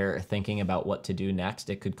sit there thinking about what to do next,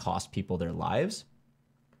 it could cost people their lives.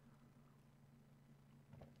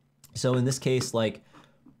 So in this case, like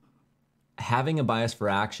having a bias for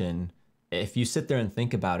action, if you sit there and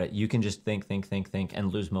think about it, you can just think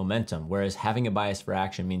and lose momentum. Whereas having a bias for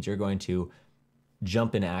action means you're going to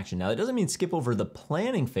jump into action. Now, it doesn't mean skip over the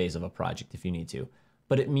planning phase of a project if you need to,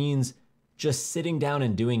 but it means just sitting down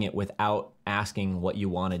and doing it without asking what you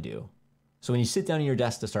want to do. So when you sit down at your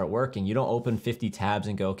desk to start working, you don't open 50 tabs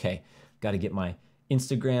and go, okay, got to get my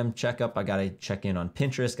Instagram checkup. I got to check in on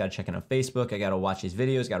Pinterest, got to check in on Facebook. I got to watch these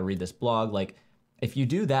videos, got to read this blog. Like if you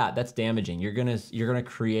do that, that's damaging. You're going to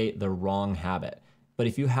create the wrong habit. But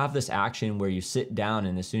if you have this action where you sit down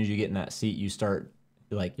and as soon as you get in that seat, you start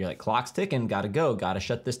like, you're like clock's ticking, got to go, got to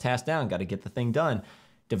shut this task down, got to get the thing done.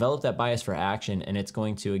 Develop that bias for action, and it's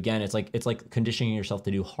going to, again, it's like conditioning yourself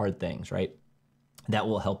to do hard things, right? That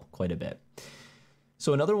will help quite a bit.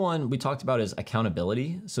 So another one we talked about is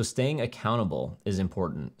accountability. So staying accountable is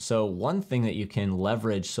important. So one thing that you can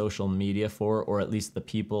leverage social media for, or at least the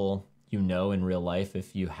people you know in real life,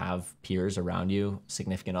 if you have peers around you,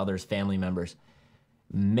 significant others, family members,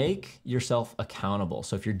 make yourself accountable.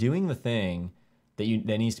 So if you're doing the thing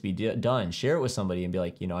that needs to be done, share it with somebody and be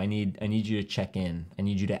like, you know, I need you to check in. I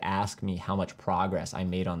need you to ask me how much progress I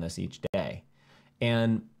made on this each day.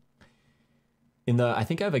 And I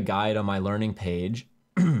think I have a guide on my learning page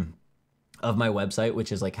of my website,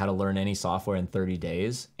 which is like how to learn any software in 30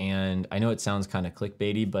 days. And I know it sounds kind of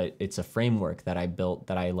clickbaity, but it's a framework that I built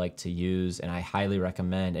that I like to use. And I highly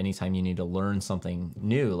recommend anytime you need to learn something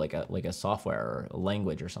new, like a software or a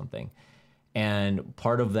language or something. And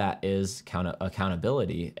part of that is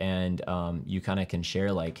accountability. And you kind of can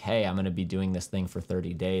share like, hey, I'm going to be doing this thing for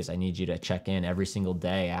 30 days. I need you to check in every single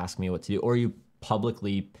day, ask me what to do. Or you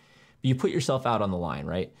put yourself out on the line,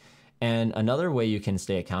 right? And another way you can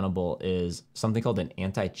stay accountable is something called an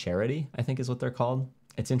anti-charity, I think is what they're called.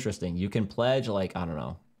 It's interesting. You can pledge like, I don't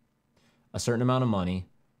know, a certain amount of money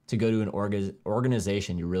to go to an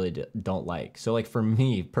organization you really don't like. So like for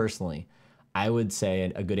me personally, I would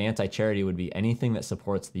say a good anti-charity would be anything that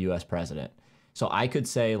supports the US president. So I could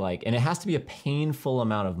say like, and it has to be a painful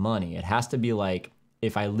amount of money. It has to be like,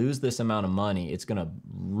 if I lose this amount of money, it's going to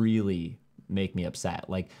really make me upset.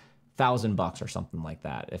 Like $1,000 or something like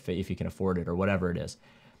that, if you can afford it or whatever it is.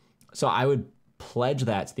 So I would pledge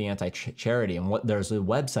that to the anti-charity. And there's the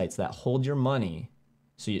websites that hold your money.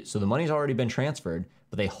 So the money's already been transferred,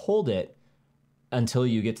 but they hold it until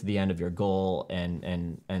you get to the end of your goal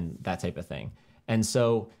and that type of thing. And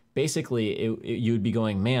so basically you would be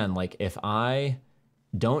going, man, like if I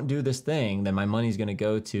don't do this thing, then my money's going to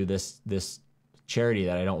go to this charity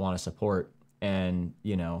that I don't want to support. And,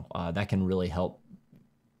 you know, that can really help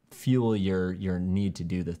fuel your need to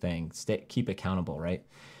do the thing. Keep accountable, right?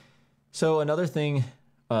 So another thing,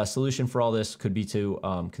 solution for all this could be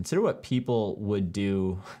to consider what people would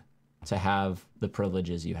do to have the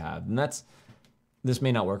privileges you have. And this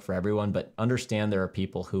may not work for everyone, but understand there are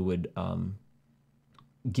people who would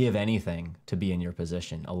give anything to be in your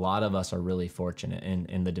position. A lot of us are really fortunate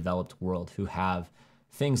in the developed world who have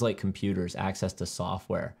things like computers, access to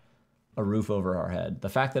software, a roof over our head. The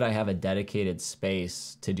fact that I have a dedicated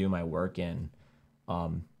space to do my work in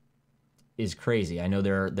is crazy. I know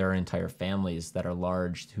there are entire families that are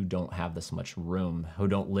large who don't have this much room, who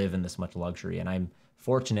don't live in this much luxury, and I'm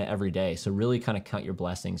fortunate every day. So really kind of count your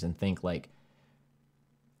blessings and think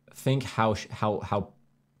how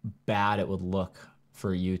bad it would look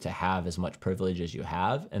for you to have as much privilege as you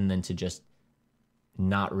have, and then to just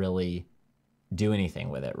not really do anything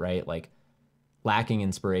with it, right? Like lacking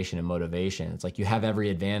inspiration and motivation. It's like you have every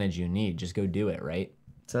advantage you need. Just go do it, right?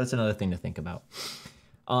 So that's another thing to think about.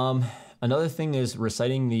 Another thing is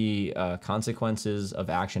reciting the consequences of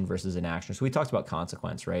action versus inaction. So we talked about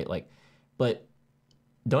consequence, right? Like, but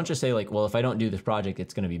don't just say like, well, if I don't do this project,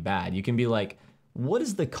 it's going to be bad. You can be like, what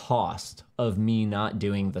is the cost of me not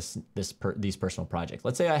doing these personal projects?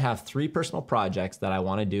 Let's say I have 3 personal projects that I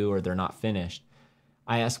want to do or they're not finished.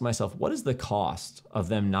 I ask myself, what is the cost of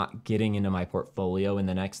them not getting into my portfolio in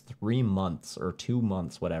the next 3 months or 2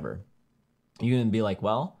 months, whatever? You can be like,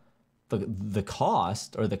 well, the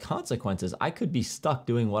cost or the consequences, I could be stuck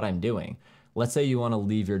doing what I'm doing. Let's say you want to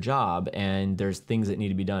leave your job and there's things that need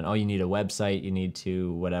to be done. Oh, you need a website, you need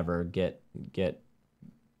to whatever, get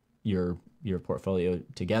your portfolio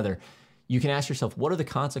together. You can ask yourself, what are the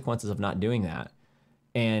consequences of not doing that?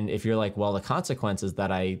 And if you're like, well, the consequence is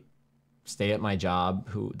that I stay at my job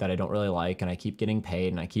that I don't really like, and I keep getting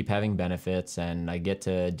paid and I keep having benefits and I get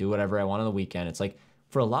to do whatever I want on the weekend. It's like,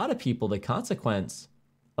 for a lot of people, the consequence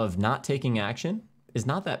of not taking action is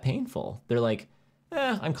not that painful. They're like,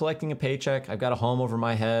 I'm collecting a paycheck. I've got a home over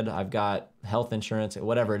my head. I've got health insurance,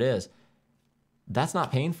 whatever it is. That's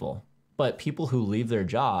not painful. But people who leave their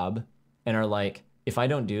job and are like, if I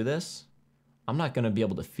don't do this, I'm not going to be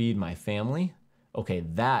able to feed my family. Okay,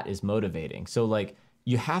 that is motivating. So like,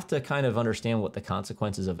 you have to kind of understand what the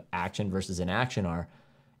consequences of action versus inaction are.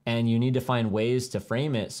 And you need to find ways to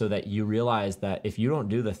frame it so that you realize that if you don't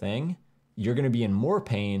do the thing, you're going to be in more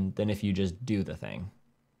pain than if you just do the thing.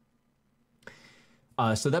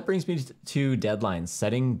 So that brings me to deadlines,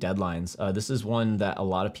 setting deadlines. This is one that a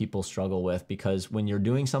lot of people struggle with, because when you're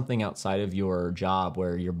doing something outside of your job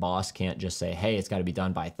where your boss can't just say, hey, it's got to be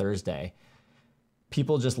done by Thursday,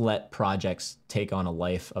 people just let projects take on a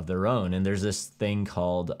life of their own. And there's this thing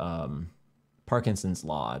called Parkinson's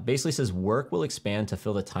law. It basically says work will expand to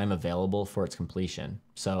fill the time available for its completion.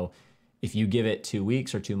 So if you give it 2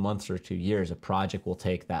 weeks or 2 months or 2 years, a project will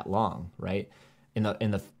take that long, right? In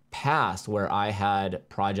the past, where I had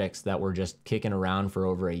projects that were just kicking around for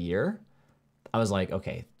over a year, I was like,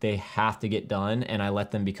 okay, they have to get done. And I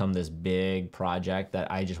let them become this big project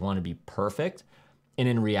that I just want to be perfect. And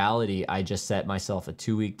in reality, I just set myself a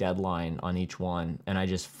 2-week deadline on each one. And I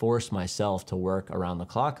just forced myself to work around the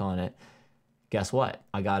clock on it. Guess what?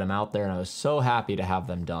 I got them out there and I was so happy to have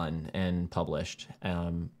them done and published.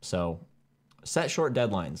 So set short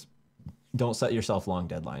deadlines. Don't set yourself long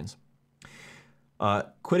deadlines.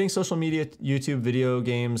 Quitting social media, YouTube, video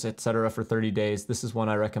games, etc. for 30 days. This is one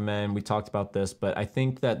I recommend. We talked about this, but I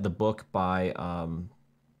think that the book by, oh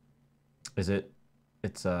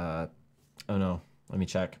no, let me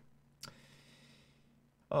check.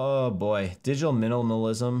 Oh boy, Digital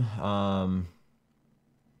Minimalism.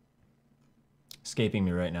 Escaping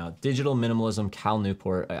me right now. Digital Minimalism, Cal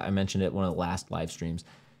Newport. I mentioned it one of the last live streams.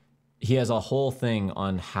 He has a whole thing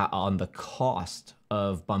on the cost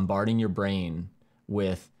of bombarding your brain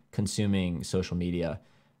with consuming social media.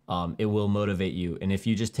 It will motivate you. And if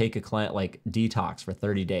you just take a client like detox for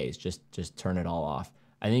 30 days, just turn it all off.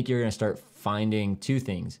 I think you're going to start finding 2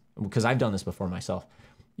 things, because I've done this before myself.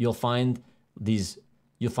 You'll find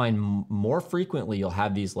more frequently, you'll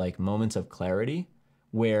have these like moments of clarity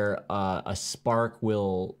where a spark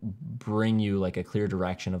will bring you like a clear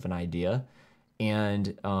direction of an idea,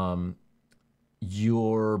 and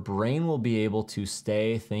your brain will be able to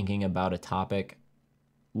stay thinking about a topic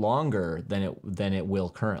longer than it will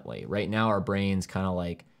currently. Right now, our brains kind of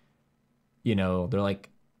like, they're like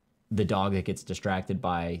the dog that gets distracted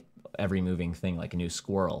by every moving thing, like a new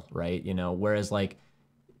squirrel, right? Whereas like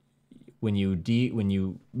when you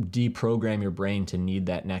deprogram your brain to need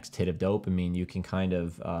that next hit of dopamine, you can kind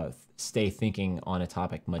of stay thinking on a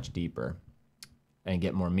topic much deeper and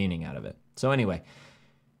get more meaning out of it. So anyway,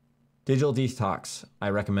 digital detox, I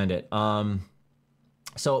recommend it.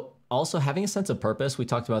 So also having a sense of purpose, we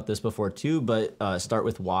talked about this before too, but Start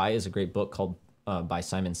With Why is a great book called by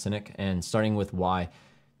Simon Sinek. And starting with why,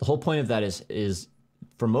 the whole point of that is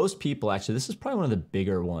for most people, actually, this is probably one of the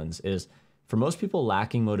bigger ones, is for most people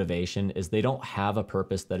lacking motivation is they don't have a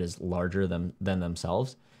purpose that is larger than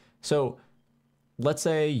themselves. So let's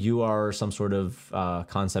say you are some sort of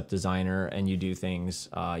concept designer and you do things,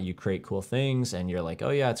 you create cool things and you're like,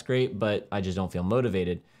 oh yeah, it's great, but I just don't feel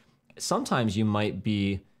motivated. Sometimes you might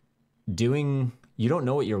be doing, you don't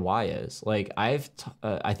know what your why is. Like I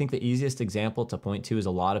think the easiest example to point to is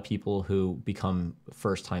a lot of people who become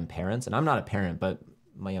first-time parents. And I'm not a parent, but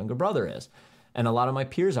my younger brother is. And a lot of my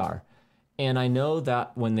peers are. And I know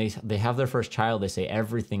that when they have their first child, they say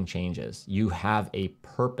everything changes. You have a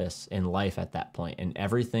purpose in life at that point, and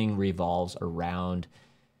everything revolves around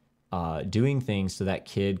doing things so that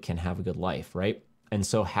kid can have a good life, right? And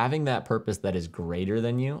so having that purpose that is greater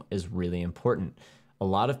than you is really important. A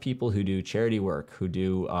lot of people who do charity work, who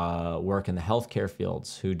do work in the healthcare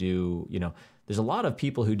fields, who do, there's a lot of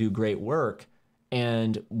people who do great work.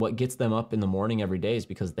 And what gets them up in the morning every day is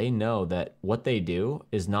because they know that what they do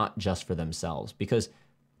is not just for themselves. Because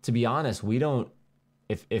to be honest, we don't,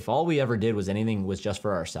 if all we ever did was anything was just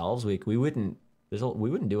for ourselves, we wouldn't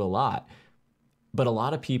do a lot. But a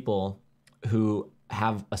lot of people who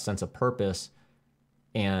have a sense of purpose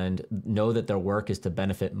and know that their work is to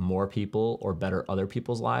benefit more people or better other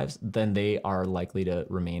people's lives, then they are likely to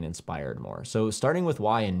remain inspired more. So starting with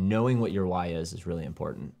why and knowing what your why is really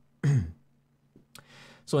important.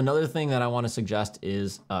 So another thing that I want to suggest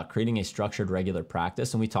is creating a structured, regular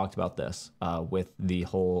practice. And we talked about this with the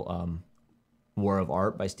whole War of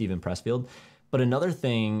Art by Steven Pressfield. But another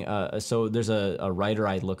thing, so there's a writer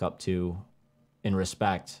I look up to in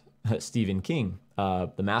respect, Stephen King,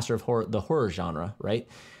 the master of the horror genre, right?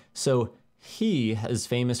 So he is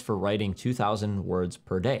famous for writing 2,000 words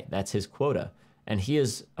per day. That's his quota. And he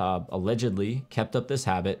has allegedly kept up this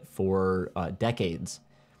habit for decades.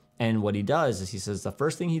 And what he does is he says the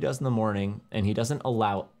first thing he does in the morning, and he doesn't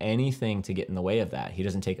allow anything to get in the way of that. He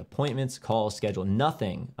doesn't take appointments, calls, schedule,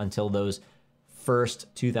 nothing until those first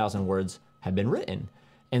 2,000 words have been written.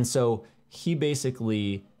 And so he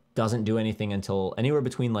basically doesn't do anything until anywhere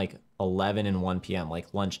between like 11 and 1 p.m.,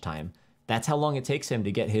 like lunchtime. That's how long it takes him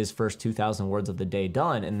to get his first 2,000 words of the day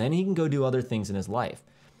done. And then he can go do other things in his life.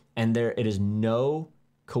 And it is no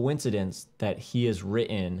coincidence that he has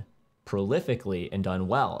written prolifically and done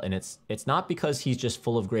well. And it's not because he's just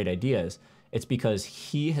full of great ideas. It's because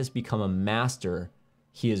he has become a master.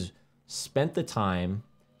 He has spent the time,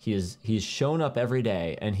 he's shown up every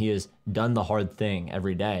day, and he has done the hard thing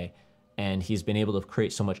every day. And he's been able to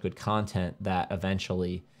create so much good content that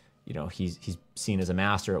eventually, he's seen as a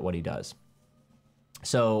master at what he does.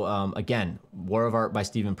 So again, War of Art by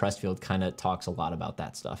Steven Pressfield kind of talks a lot about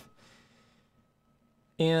that stuff.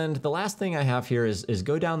 And the last thing I have here is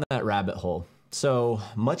go down that rabbit hole. So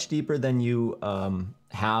much deeper than you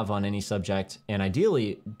have on any subject, and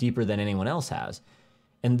ideally deeper than anyone else has.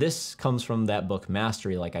 And this comes from that book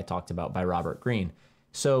Mastery, like I talked about, by Robert Greene.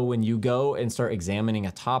 So when you go and start examining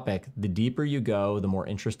a topic, the deeper you go, the more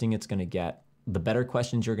interesting it's going to get, the better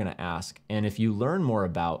questions you're going to ask. And if you learn more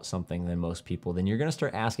about something than most people, then you're going to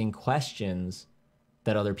start asking questions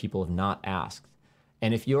that other people have not asked.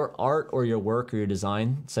 And if your art or your work or your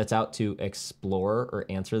design sets out to explore or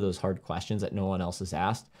answer those hard questions that no one else has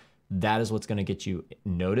asked, that is what's going to get you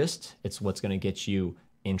noticed. It's what's going to get you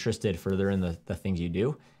interested further in the things you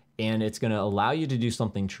do. And it's going to allow you to do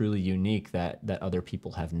something truly unique that other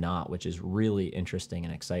people have not, which is really interesting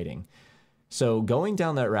and exciting. So going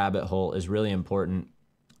down that rabbit hole is really important.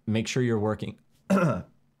 Make sure you're working. Pardon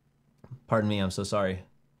me, I'm so sorry.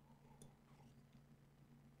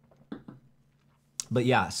 But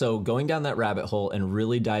yeah, so going down that rabbit hole and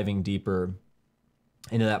really diving deeper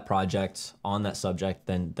into that project on that subject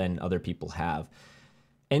than other people have.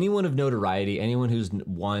 Anyone of notoriety, anyone who's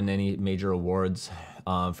won any major awards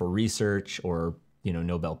for research or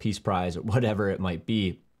Nobel Peace Prize or whatever it might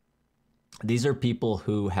be, these are people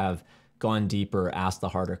who have gone deeper, asked the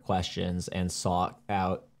harder questions, and sought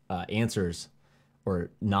out answers or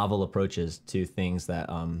novel approaches to things that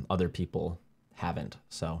other people haven't.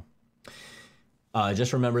 So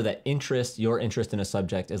just remember that your interest in a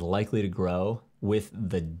subject is likely to grow with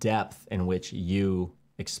the depth in which you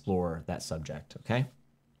explore that subject, okay?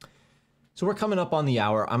 So we're coming up on the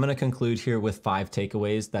hour. I'm going to conclude here with 5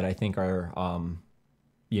 takeaways that I think are,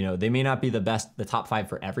 they may not be the top 5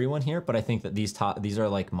 for everyone here, but I think that these are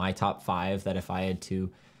like my top 5 that if I had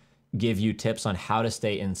to give you tips on how to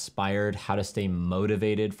stay inspired, how to stay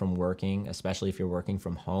motivated from working, especially if you're working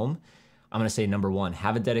from home, I'm going to say number 1,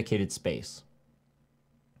 have a dedicated space.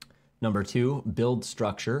 Number 2, build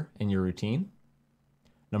structure in your routine.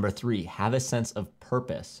 Number 3, have a sense of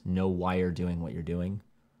purpose. Know why you're doing what you're doing.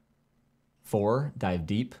 4, dive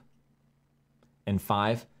deep. And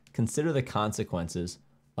 5, consider the consequences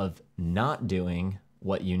of not doing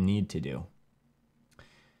what you need to do.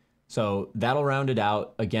 So that'll round it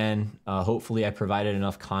out. Again, hopefully I provided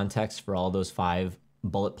enough context for all those 5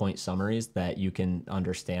 bullet point summaries that you can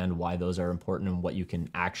understand why those are important and what you can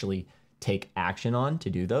actually take action on to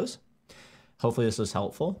do those. Hopefully this was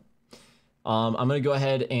helpful. I'm going to go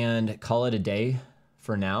ahead and call it a day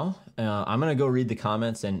for now. I'm going to go read the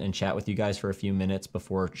comments and chat with you guys for a few minutes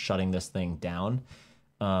before shutting this thing down.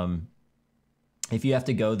 If you have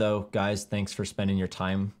to go though, guys, thanks for spending your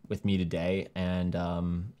time with me today. And,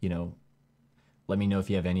 you know, let me know if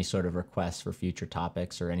you have any sort of requests for future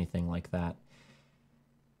topics or anything like that.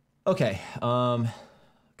 Okay.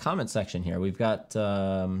 Comment section here. We've got,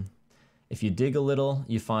 if you dig a little,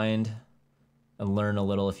 you find and learn a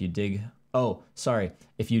little. If you dig,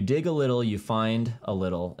 if you dig a little, you find a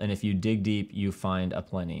little. And if you dig deep, you find a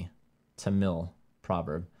plenty. Tamil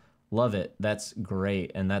proverb. Love it. That's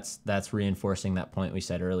great. And that's reinforcing that point we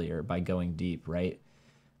said earlier by going deep, right?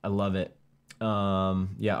 I love it.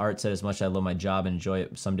 Yeah, Art said, as much as I love my job and enjoy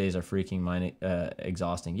it, some days are freaking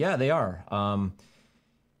exhausting. Yeah, they are.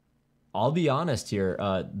 I'll be honest here.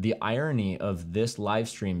 The irony of this live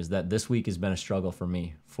stream is that this week has been a struggle for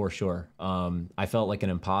me, for sure. I felt like an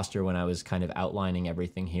imposter when I was kind of outlining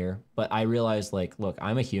everything here. But I realized, like, look,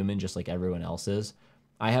 I'm a human just like everyone else is.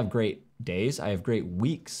 I have great days. I have great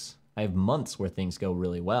weeks. I have months where things go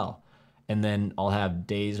really well. And then I'll have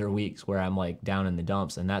days or weeks where I'm like down in the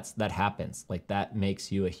dumps, and that happens. Like, that makes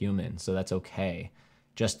you a human. So that's okay.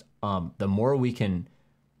 Just the more we can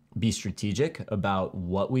be strategic about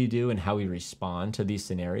what we do and how we respond to these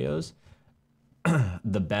scenarios,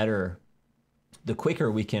 the better, the quicker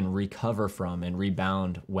we can recover from and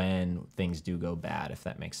rebound when things do go bad, if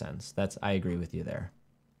that makes sense. I agree with you there.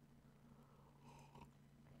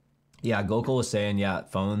 Yeah, Gokul was saying, yeah,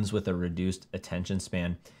 phones with a reduced attention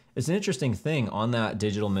span. It's an interesting thing on that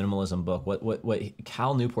digital minimalism book. What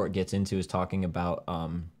Cal Newport gets into is talking about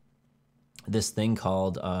this thing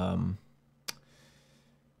called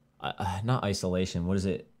not isolation. What is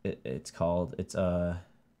it? It's called. It's I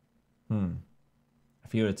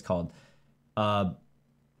forget what it's called.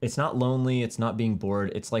 It's not lonely. It's not being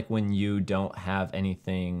bored. It's like when you don't have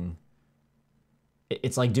anything.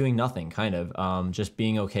 It's like doing nothing, kind of. Just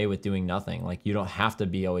being okay with doing nothing. Like, you don't have to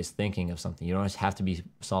be always thinking of something. You don't always have to be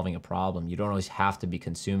solving a problem. You don't always have to be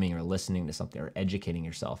consuming or listening to something or educating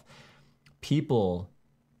yourself. People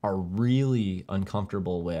are really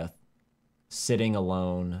uncomfortable with sitting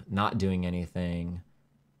alone, not doing anything,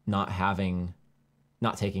 not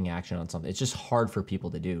taking action on something. It's just hard for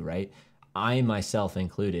people to do, right? I myself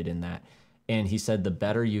included in that. And he said the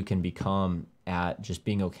better you can become at just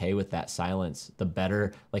being okay with that silence, the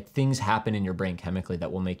better, like, things happen in your brain chemically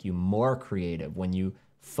that will make you more creative when you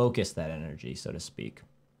focus that energy, so to speak.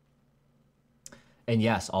 And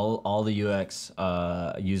yes, all the UX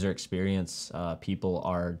user experience people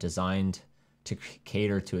are designed to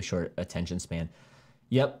cater to a short attention span.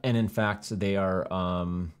 Yep, and in fact, they're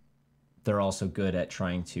also good at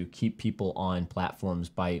trying to keep people on platforms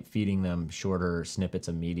by feeding them shorter snippets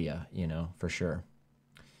of media, you know, for sure.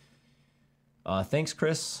 Thanks,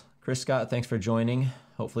 Chris. Chris Scott, thanks for joining.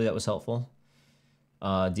 Hopefully that was helpful.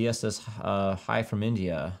 DS says, hi from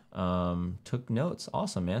India. Took notes.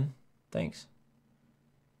 Awesome, man. Thanks.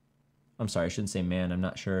 I'm sorry, I shouldn't say man. I'm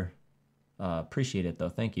not sure. Appreciate it, though.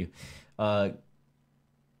 Thank you.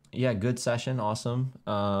 Yeah, good session. Awesome.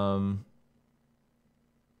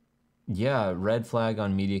 Yeah, red flag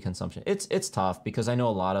on media consumption. It's tough because I know a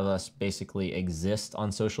lot of us basically exist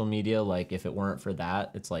on social media. Like, if it weren't for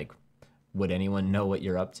that, it's like, would anyone know what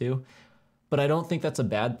you're up to? But I don't think that's a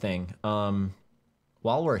bad thing.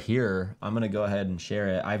 While we're here, I'm gonna go ahead and share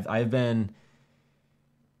it. I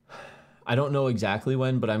don't know exactly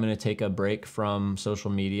when, but I'm gonna take a break from social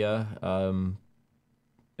media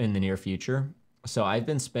in the near future. So I've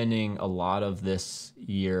been spending a lot of this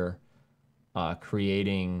year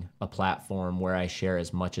creating a platform where I share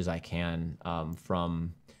as much as I can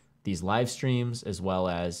from these live streams, as well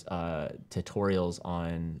as tutorials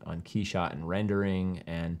on Keyshot and rendering.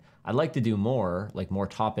 And I'd like to do more, like more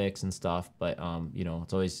topics and stuff, but you know,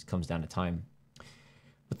 it always comes down to time.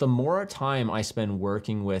 But the more time I spend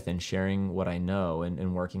working with and sharing what I know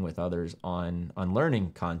and working with others on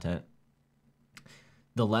learning content,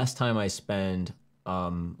 the less time I spend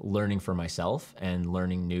learning for myself and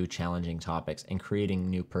learning new challenging topics and creating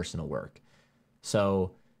new personal work.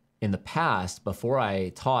 So in the past, before I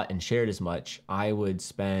taught and shared as much, I would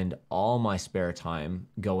spend all my spare time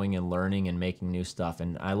going and learning and making new stuff.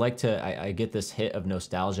 And I get this hit of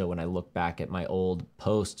nostalgia when I look back at my old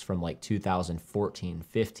posts from like 2014,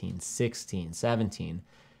 15, 16, 17,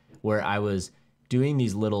 where I was doing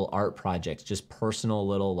these little art projects, just personal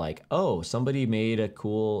little like, oh, somebody made a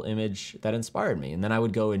cool image that inspired me. And then I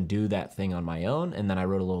would go and do that thing on my own. And then I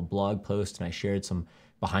wrote a little blog post and I shared some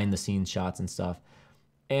behind the scenes shots and stuff.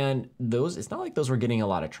 And those, it's not like those were getting a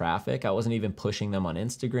lot of traffic. I wasn't even pushing them on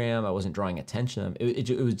Instagram. I wasn't drawing attention to them.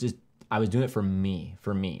 It was just, I was doing it for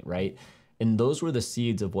me, right? And those were the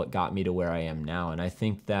seeds of what got me to where I am now. And I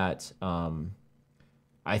think that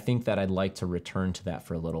I'd like to return to that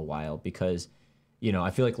for a little while because, you know,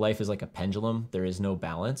 I feel like life is like a pendulum. There is no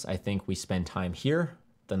balance. I think we spend time here,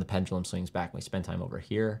 then the pendulum swings back. We spend time over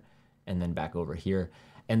here and then back over here.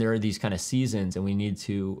 And there are these kind of seasons and we need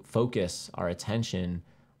to focus our attention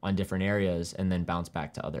on different areas and then bounce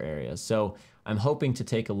back to other areas. So I'm hoping to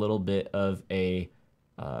take a little bit of a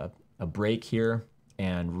break here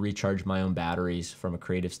and recharge my own batteries from a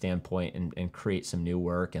creative standpoint and create some new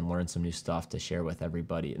work and learn some new stuff to share with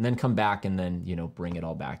everybody and then come back and then, you know, bring it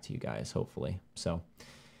all back to you guys, hopefully. So,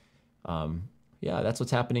 yeah, that's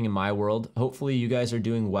what's happening in my world. Hopefully you guys are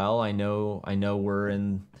doing well. I know we're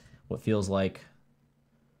in what feels like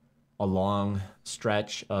a long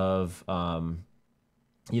stretch of,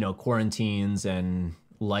 you know, quarantines and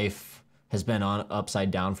life has been on upside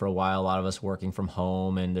down for a while. A lot of us working from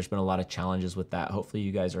home and there's been a lot of challenges with that. Hopefully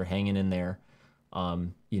you guys are hanging in there.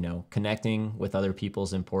 You know, connecting with other people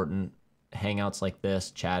is important. Hangouts like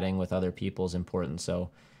this, chatting with other people is important.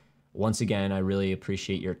 So once again, I really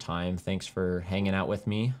appreciate your time. Thanks for hanging out with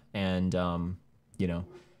me. And, you know,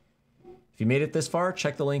 if you made it this far,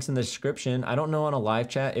 check the links in the description. I don't know on a live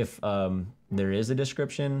chat if there is a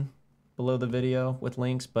description below the video with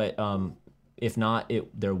links, but if not,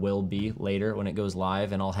 there will be later when it goes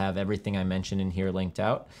live, and I'll have everything I mentioned in here linked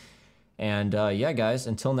out. And yeah, guys,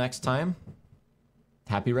 until next time,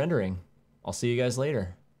 happy rendering. I'll see you guys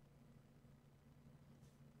later.